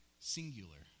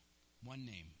 singular, one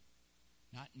name,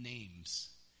 not names,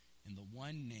 in the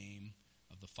one name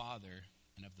of the Father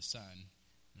and of the Son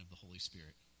and of the Holy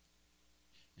Spirit.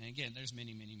 And again, there's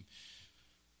many, many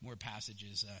more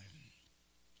passages.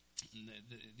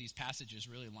 These passages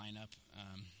really line up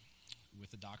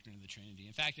with the doctrine of the Trinity.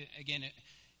 In fact, again,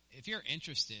 if you're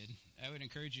interested, I would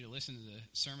encourage you to listen to the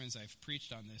sermons I've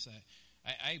preached on this.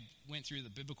 I went through the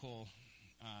biblical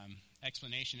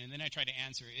explanation, and then I tried to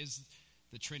answer, is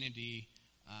the Trinity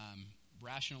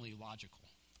rationally logical?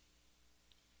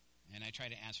 And I try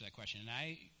to answer that question. And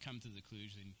I come to the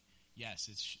conclusion, yes,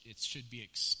 it should be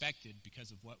expected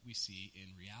because of what we see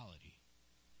in reality.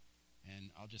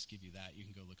 And I'll just give you that. You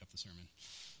can go look up the sermon.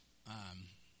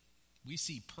 We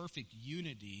see perfect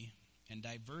unity and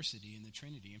diversity in the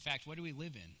Trinity. In fact, what do we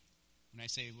live in? When I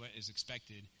say what is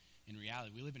expected in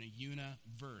reality, we live in a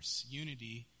universe,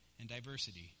 unity and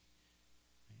diversity.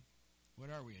 Right? What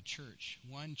are we? A church.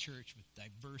 One church with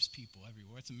diverse people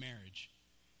everywhere. What's a marriage?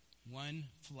 One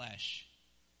flesh,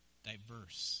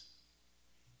 diverse.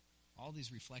 All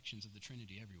these reflections of the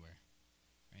Trinity everywhere,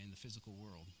 right, in the physical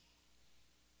world.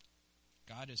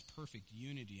 God is perfect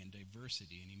unity and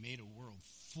diversity, and he made a world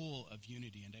full of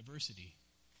unity and diversity.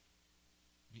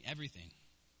 I mean, everything.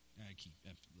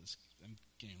 I'm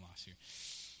getting lost here.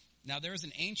 Now, there was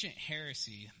an ancient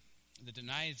heresy that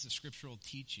denies the scriptural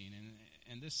teaching,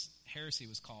 and this heresy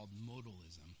was called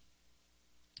modalism.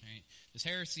 Right? This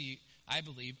heresy, I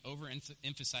believe,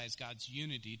 overemphasized God's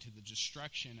unity to the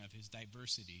destruction of his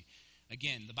diversity.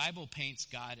 Again, the Bible paints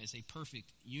God as a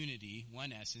perfect unity,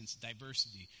 one essence,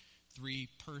 diversity, three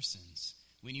persons.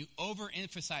 When you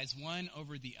overemphasize one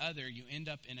over the other, you end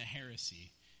up in a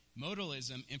heresy.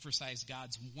 Modalism emphasized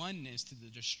God's oneness to the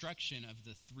destruction of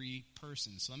the three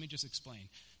persons. So let me just explain.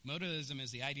 Modalism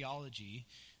is the ideology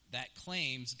that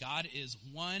claims God is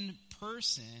one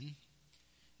person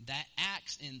that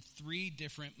acts in three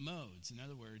different modes. In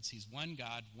other words, he's one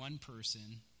God, one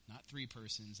person, not three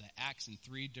persons, that acts in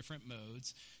three different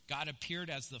modes. God appeared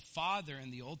as the Father in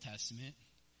the Old Testament,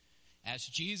 as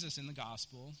Jesus in the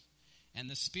Gospel, and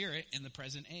the Spirit in the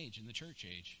present age, in the church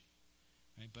age.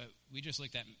 Right? But we just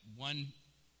looked at one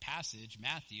passage,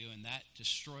 Matthew, and that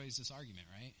destroys this argument,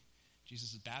 right?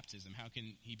 Jesus' baptism, how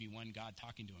can he be one God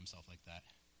talking to himself like that?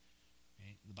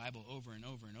 Right? The Bible over and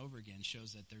over and over again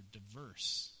shows that they're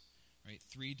diverse, right?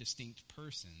 Three distinct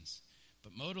persons.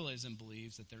 But modalism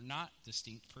believes that they're not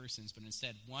distinct persons, but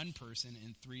instead one person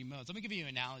in three modes. Let me give you an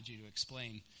analogy to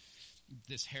explain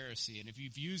this heresy. And if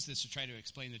you've used this to try to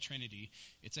explain the Trinity,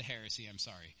 it's a heresy, I'm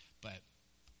sorry. But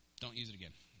don't use it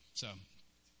again. So,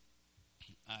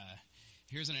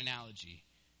 here's an analogy,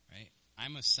 right?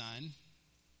 I'm a son,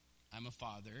 I'm a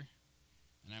father,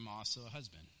 and I'm also a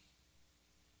husband.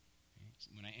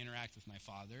 When I interact with my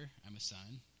father, I'm a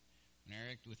son. When I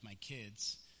interact with my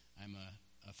kids, I'm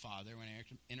a father. When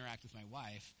I interact with my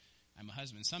wife, I'm a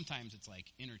husband. Sometimes it's like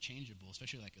interchangeable,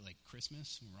 especially like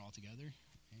Christmas when we're all together.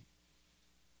 Right?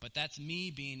 But that's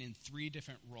me being in three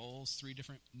different roles, three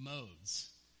different modes.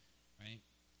 Right?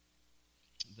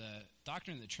 The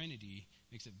doctrine of the Trinity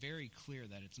makes it very clear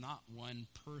that it's not one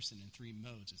person in three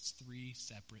modes. It's three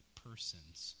separate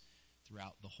persons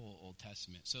throughout the whole Old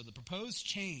Testament. So the proposed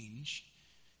change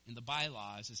in the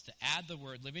bylaws is to add the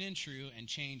word living and true and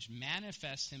change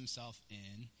manifest himself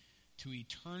in to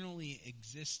eternally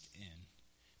exist in.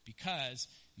 Because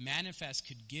manifest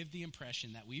could give the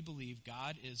impression that we believe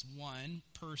God is one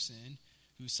person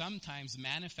who sometimes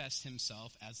manifests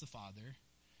himself as the Father,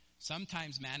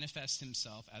 sometimes manifests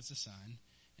himself as the Son,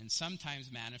 and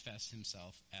sometimes manifests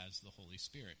himself as the Holy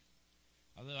Spirit.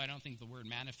 Although I don't think the word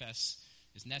manifests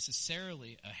is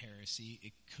necessarily a heresy,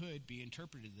 it could be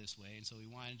interpreted this way, and so we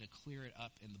wanted to clear it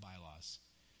up in the bylaws.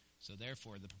 So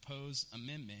therefore, the proposed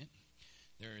amendment,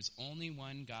 there is only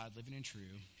one God, living and true,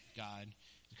 God,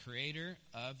 the creator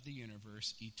of the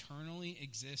universe, eternally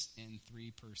exists in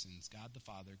three persons, God the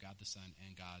Father, God the Son,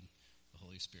 and God the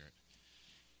Holy Spirit.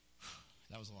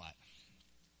 That was a lot.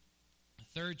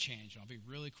 The third change, and I'll be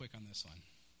really quick on this one.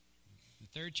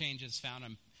 The third change is found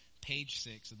on page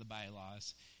 6 of the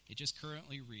bylaws. It just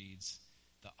currently reads,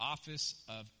 the office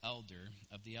of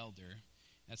the elder.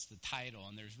 That's the title,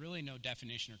 and there's really no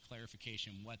definition or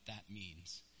clarification what that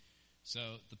means. So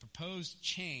the proposed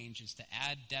change is to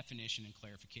add definition and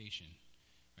clarification.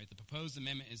 Right? The proposed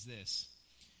amendment is this.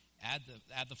 Add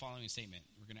the following statement.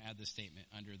 We're going to add this statement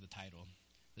under the title.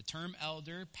 The term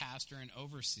elder, pastor, and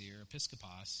overseer,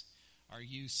 episkopos, are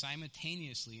used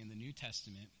simultaneously in the New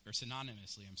Testament, or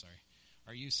synonymously,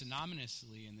 are used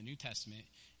synonymously in the New Testament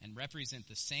and represent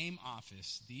the same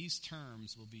office. These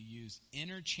terms will be used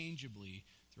interchangeably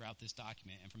throughout this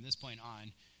document. And from this point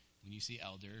on, when you see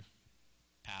elder,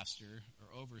 pastor, or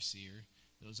overseer,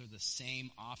 those are the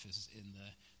same office in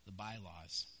the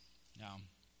bylaws. Now,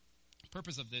 the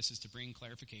purpose of this is to bring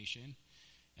clarification,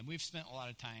 and we've spent a lot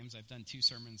of times, I've done 2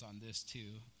 sermons on this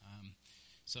too,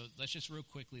 so let's just real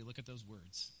quickly look at those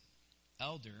words.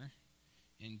 Elder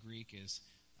in Greek is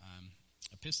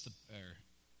presbyteros.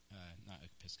 I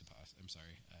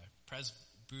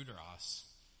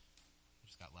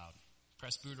just got loud.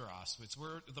 Presbyteros. It's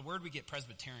the word we get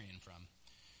Presbyterian from.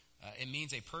 It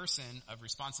means a person of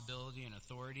responsibility and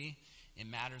authority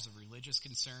in matters of religious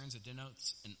concerns. It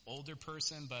denotes an older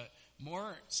person, but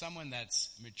more someone that's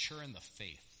mature in the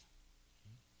faith.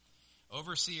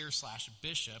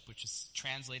 Overseer/bishop, which is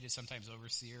translated sometimes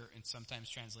overseer and sometimes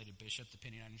translated bishop,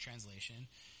 depending on your translation,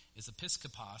 is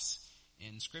episkopos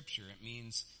in Scripture. It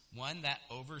means one that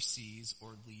oversees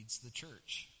or leads the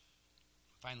church.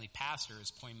 Finally, pastor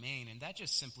is poimen, and that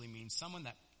just simply means someone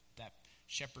that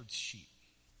shepherds sheep.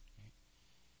 Right?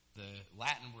 The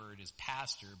Latin word is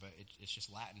pastor, but it's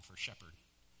just Latin for shepherd,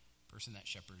 person that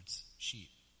shepherds sheep.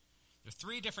 There are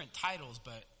 3 different titles,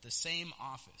 but the same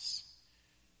office.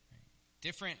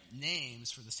 Different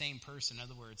names for the same person. In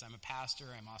other words, I'm a pastor,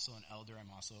 I'm also an elder, I'm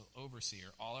also an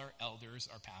overseer. All our elders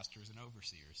are pastors and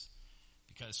overseers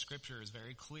because Scripture is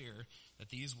very clear that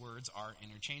these words are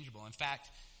interchangeable. In fact,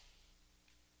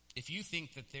 if you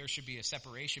think that there should be a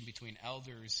separation between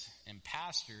elders and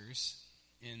pastors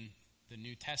in the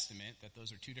New Testament, that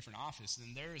those are 2 different offices,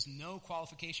 then there is no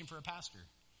qualification for a pastor.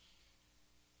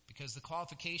 Because the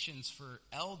qualifications for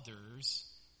elders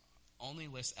only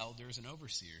lists elders and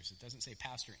overseers. It doesn't say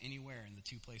pastor anywhere in the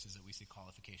 2 places that we see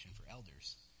qualification for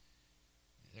elders.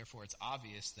 Therefore, it's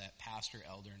obvious that pastor,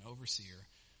 elder, and overseer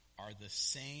are the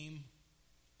same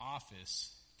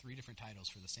office, 3 different titles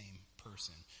for the same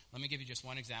person. Let me give you just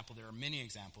one example. There are many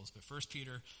examples, but 1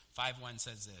 Peter 5:1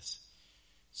 says this.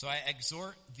 So I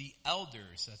exhort the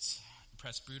elders, that's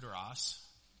presbyteros,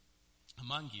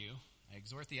 among you. I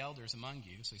exhort the elders among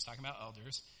you, so he's talking about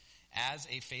elders, as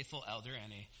a faithful elder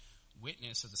and a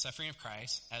witness of the suffering of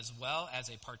Christ, as well as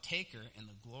a partaker in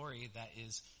the glory that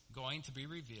is going to be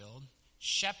revealed.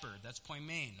 Shepherd, that's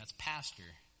poimen, that's pastor.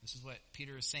 This is what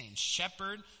Peter is saying.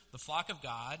 Shepherd the flock of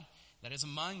God that is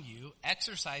among you,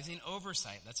 exercising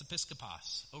oversight. That's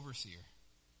episkopos, overseer.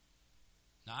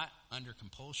 Not under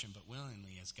compulsion, but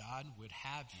willingly, as God would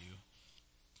have you,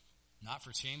 not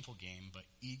for shameful gain, but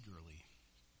eagerly.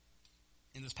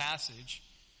 In this passage,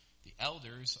 the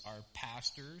elders are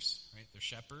pastors, right? They're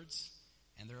shepherds,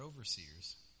 and they're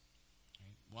overseers.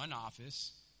 Right? One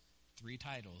office, 3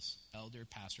 titles: elder,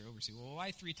 pastor, overseer. Well,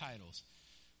 why 3 titles?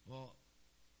 Well,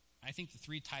 I think the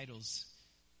 3 titles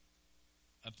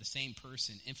of the same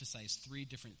person emphasize 3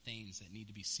 different things that need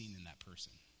to be seen in that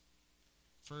person.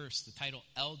 First, the title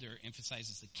elder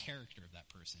emphasizes the character of that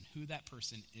person, who that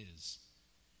person is.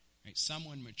 Right?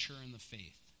 Someone mature in the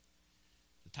faith.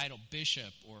 The title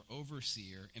bishop or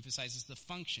overseer emphasizes the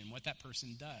function, what that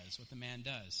person does, what the man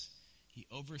does. He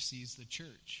oversees the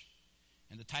church.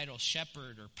 And the title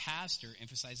shepherd or pastor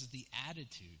emphasizes the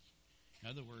attitude. In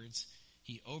other words,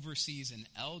 he oversees and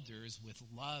elders with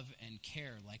love and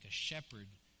care like a shepherd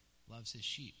loves his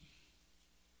sheep.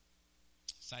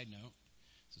 Side note,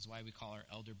 this is why we call our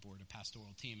elder board a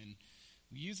pastoral team. And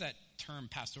we use that term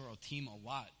pastoral team a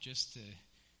lot just to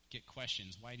get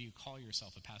questions. Why do you call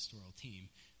yourself a pastoral team?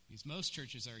 Because most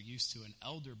churches are used to an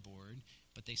elder board,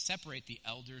 but they separate the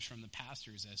elders from the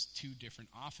pastors as 2 different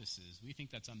offices. We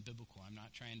think that's unbiblical. I'm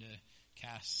not trying to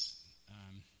cast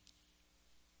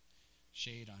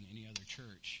shade on any other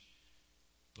church,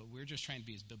 but we're just trying to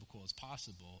be as biblical as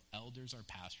possible. Elders are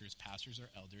pastors, pastors are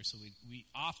elders, so we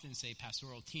often say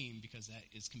pastoral team because that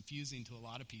is confusing to a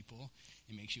lot of people.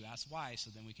 It makes you ask why, so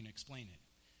then we can explain it.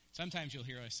 Sometimes you'll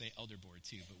hear us say elder board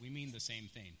too, but we mean the same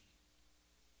thing.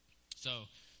 So,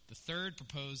 the 3rd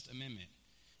proposed amendment,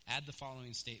 add the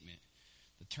following statement.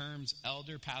 The terms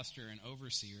elder, pastor, and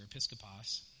overseer,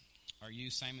 episkopos, are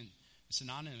used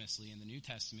synonymously in the New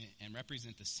Testament and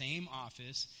represent the same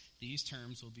office. These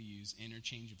terms will be used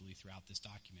interchangeably throughout this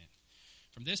document.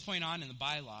 From this point on in the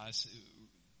bylaws,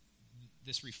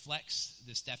 this reflects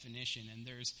this definition, and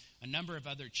there's a number of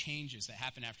other changes that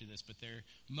happen after this, but they're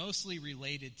mostly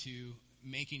related to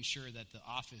making sure that the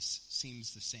office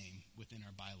seems the same within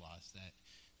our bylaws,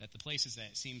 that the places that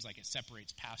it seems like it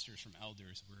separates pastors from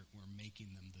elders, we're making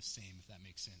them the same, if that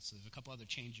makes sense. So there's a couple other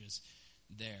changes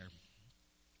there.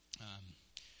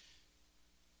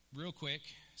 Real quick,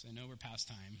 so I know we're past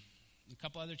time, a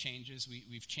couple other changes.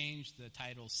 We've changed the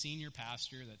title senior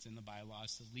pastor that's in the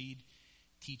bylaws to lead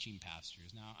teaching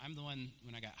pastors. Now, I'm the one,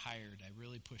 when I got hired, I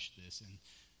really pushed this, and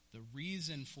the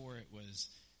reason for it was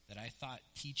that I thought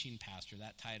teaching pastor,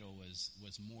 that title was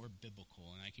more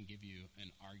biblical, and I can give you an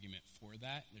argument for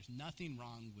that. There's nothing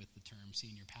wrong with the term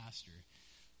senior pastor.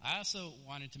 I also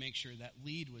wanted to make sure that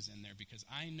lead was in there because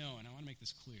I know, and I want to make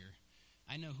this clear,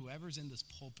 I know whoever's in this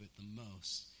pulpit the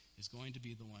most is going to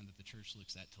be the one that the church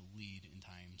looks at to lead in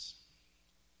times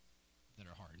that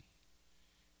are hard.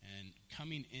 And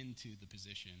coming into the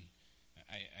position,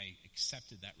 I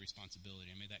accepted that responsibility.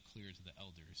 I made that clear to the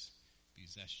elders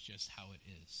because that's just how it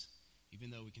is. Even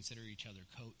though we consider each other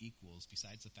co-equals,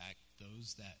 besides the fact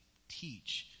those that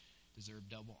teach deserve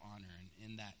double honor. And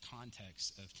in that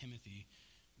context of Timothy,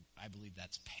 I believe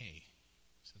that's pay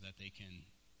so that they can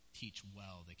teach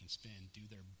well. They can do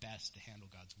their best to handle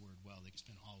God's word well. They can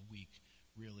spend all week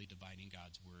really dividing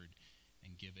God's word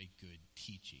and give a good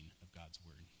teaching of God's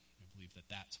word. I believe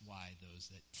that that's why those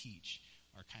that teach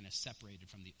are kind of separated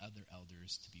from the other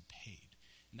elders to be paid.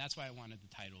 And that's why I wanted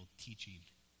the title teaching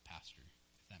pastor,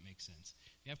 if that makes sense.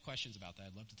 If you have questions about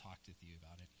that, I'd love to talk with you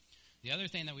about it. The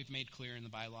other thing that we've made clear in the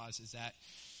bylaws is that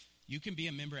you can be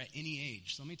a member at any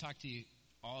age. So let me talk to you,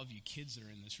 all of you kids that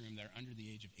are in this room that are under the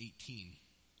age of 18.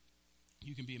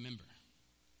 You can be a member.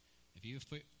 If you've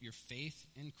put your faith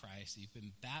in Christ, you've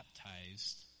been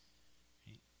baptized,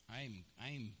 I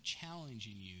am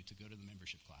challenging you to go to the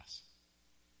membership class.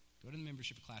 Go to the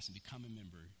membership class and become a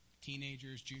member.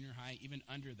 Teenagers, junior high, even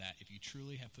under that, if you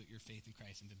truly have put your faith in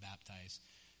Christ and been baptized,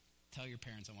 tell your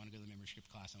parents, I want to go to the membership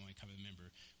class, I want to become a member.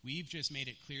 We've just made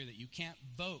it clear that you can't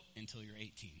vote until you're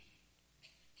 18,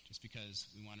 just because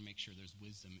we want to make sure there's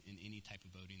wisdom in any type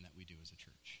of voting that we do as a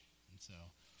church. And so,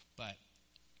 but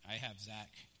I have Zach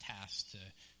tasked to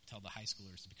tell the high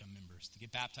schoolers to become members, to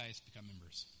get baptized, become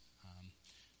members.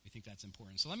 We think that's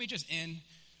important. So let me just end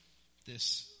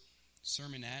this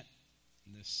sermonette,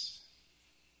 this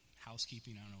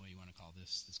housekeeping, I don't know what you want to call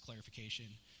this clarification,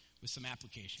 with some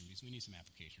application, because we need some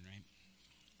application, right?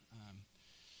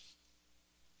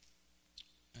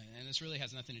 And this really has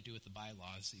nothing to do with the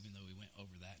bylaws, even though we went over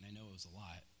that, and I know it was a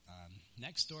lot.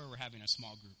 Next door, we're having a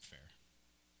small group fair.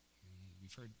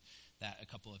 We've heard that a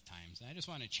couple of times. And I just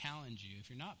want to challenge you, if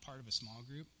you're not part of a small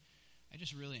group, I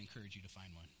just really encourage you to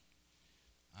find one.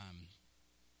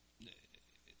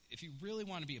 If you really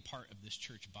want to be a part of this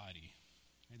church body,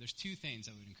 right, there's two things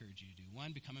I would encourage you to do.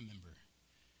 One, become a member.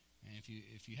 And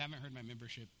if you haven't heard my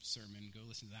membership sermon, go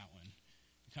listen to that one.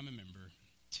 Become a member.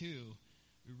 Two,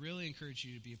 we really encourage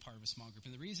you to be a part of a small group.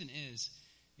 And the reason is,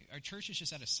 our church is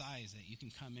just at a size that you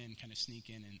can come in, kind of sneak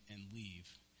in and leave,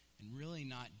 and really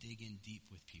not dig in deep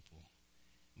with people.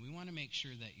 And we want to make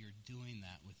sure that you're doing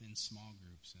that within small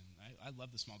groups. And I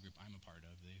love the small group I'm a part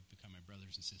of. They've become my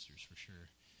brothers and sisters for sure.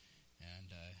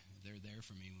 And they're there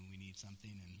for me when we need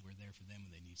something, and we're there for them when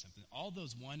they need something. All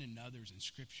those one another's in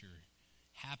Scripture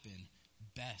happen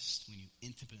best when you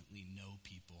intimately know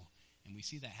people. And we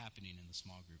see that happening in the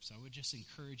small group. So I would just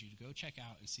encourage you to go check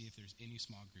out and see if there's any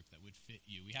small group that would fit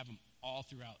you. We have them all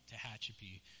throughout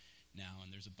Tehachapi now,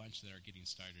 and there's a bunch that are getting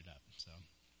started up. So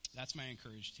that's my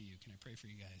encouragement to you. Can I pray for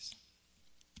you guys?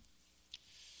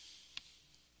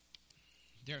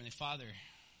 Dear Heavenly Father,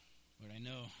 Lord, I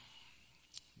know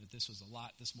that this was a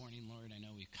lot this morning, Lord. I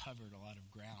know we covered a lot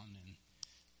of ground and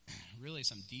really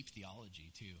some deep theology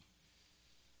too.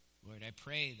 Lord, I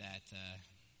pray that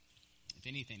if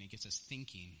anything, it gets us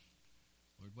thinking,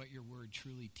 Lord, what your word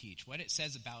truly teach, what it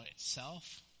says about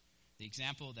itself, the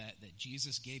example that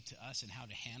Jesus gave to us and how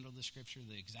to handle the Scripture,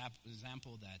 the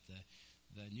example that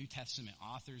the New Testament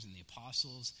authors and the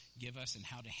apostles give us and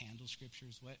how to handle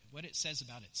Scriptures, what it says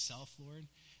about itself, Lord.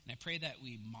 And I pray that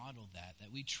we model that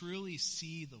we truly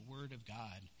see the Word of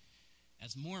God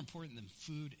as more important than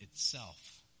food itself,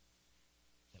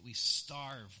 that we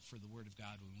starve for the Word of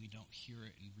God when we don't hear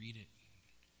it and read it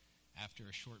after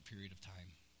a short period of time.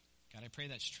 God, I pray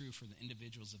that's true for the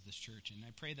individuals of this church, and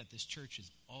I pray that this church is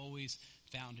always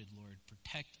founded, Lord.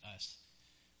 Protect us,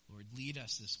 Lord. Lead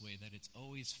us this way, that it's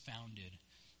always founded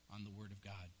on the Word of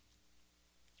God.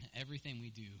 And everything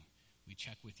we do, we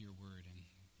check with your Word, and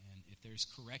if there's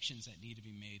corrections that need to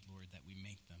be made, Lord, that we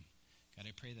make them. God,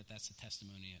 I pray that that's the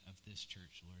testimony of this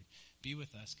church, Lord. Be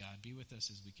with us, God. Be with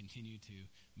us as we continue to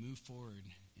move forward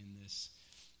in this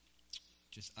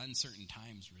just uncertain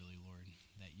times, really, Lord,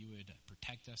 that you would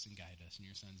protect us and guide us. In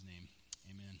your Son's name,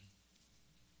 amen.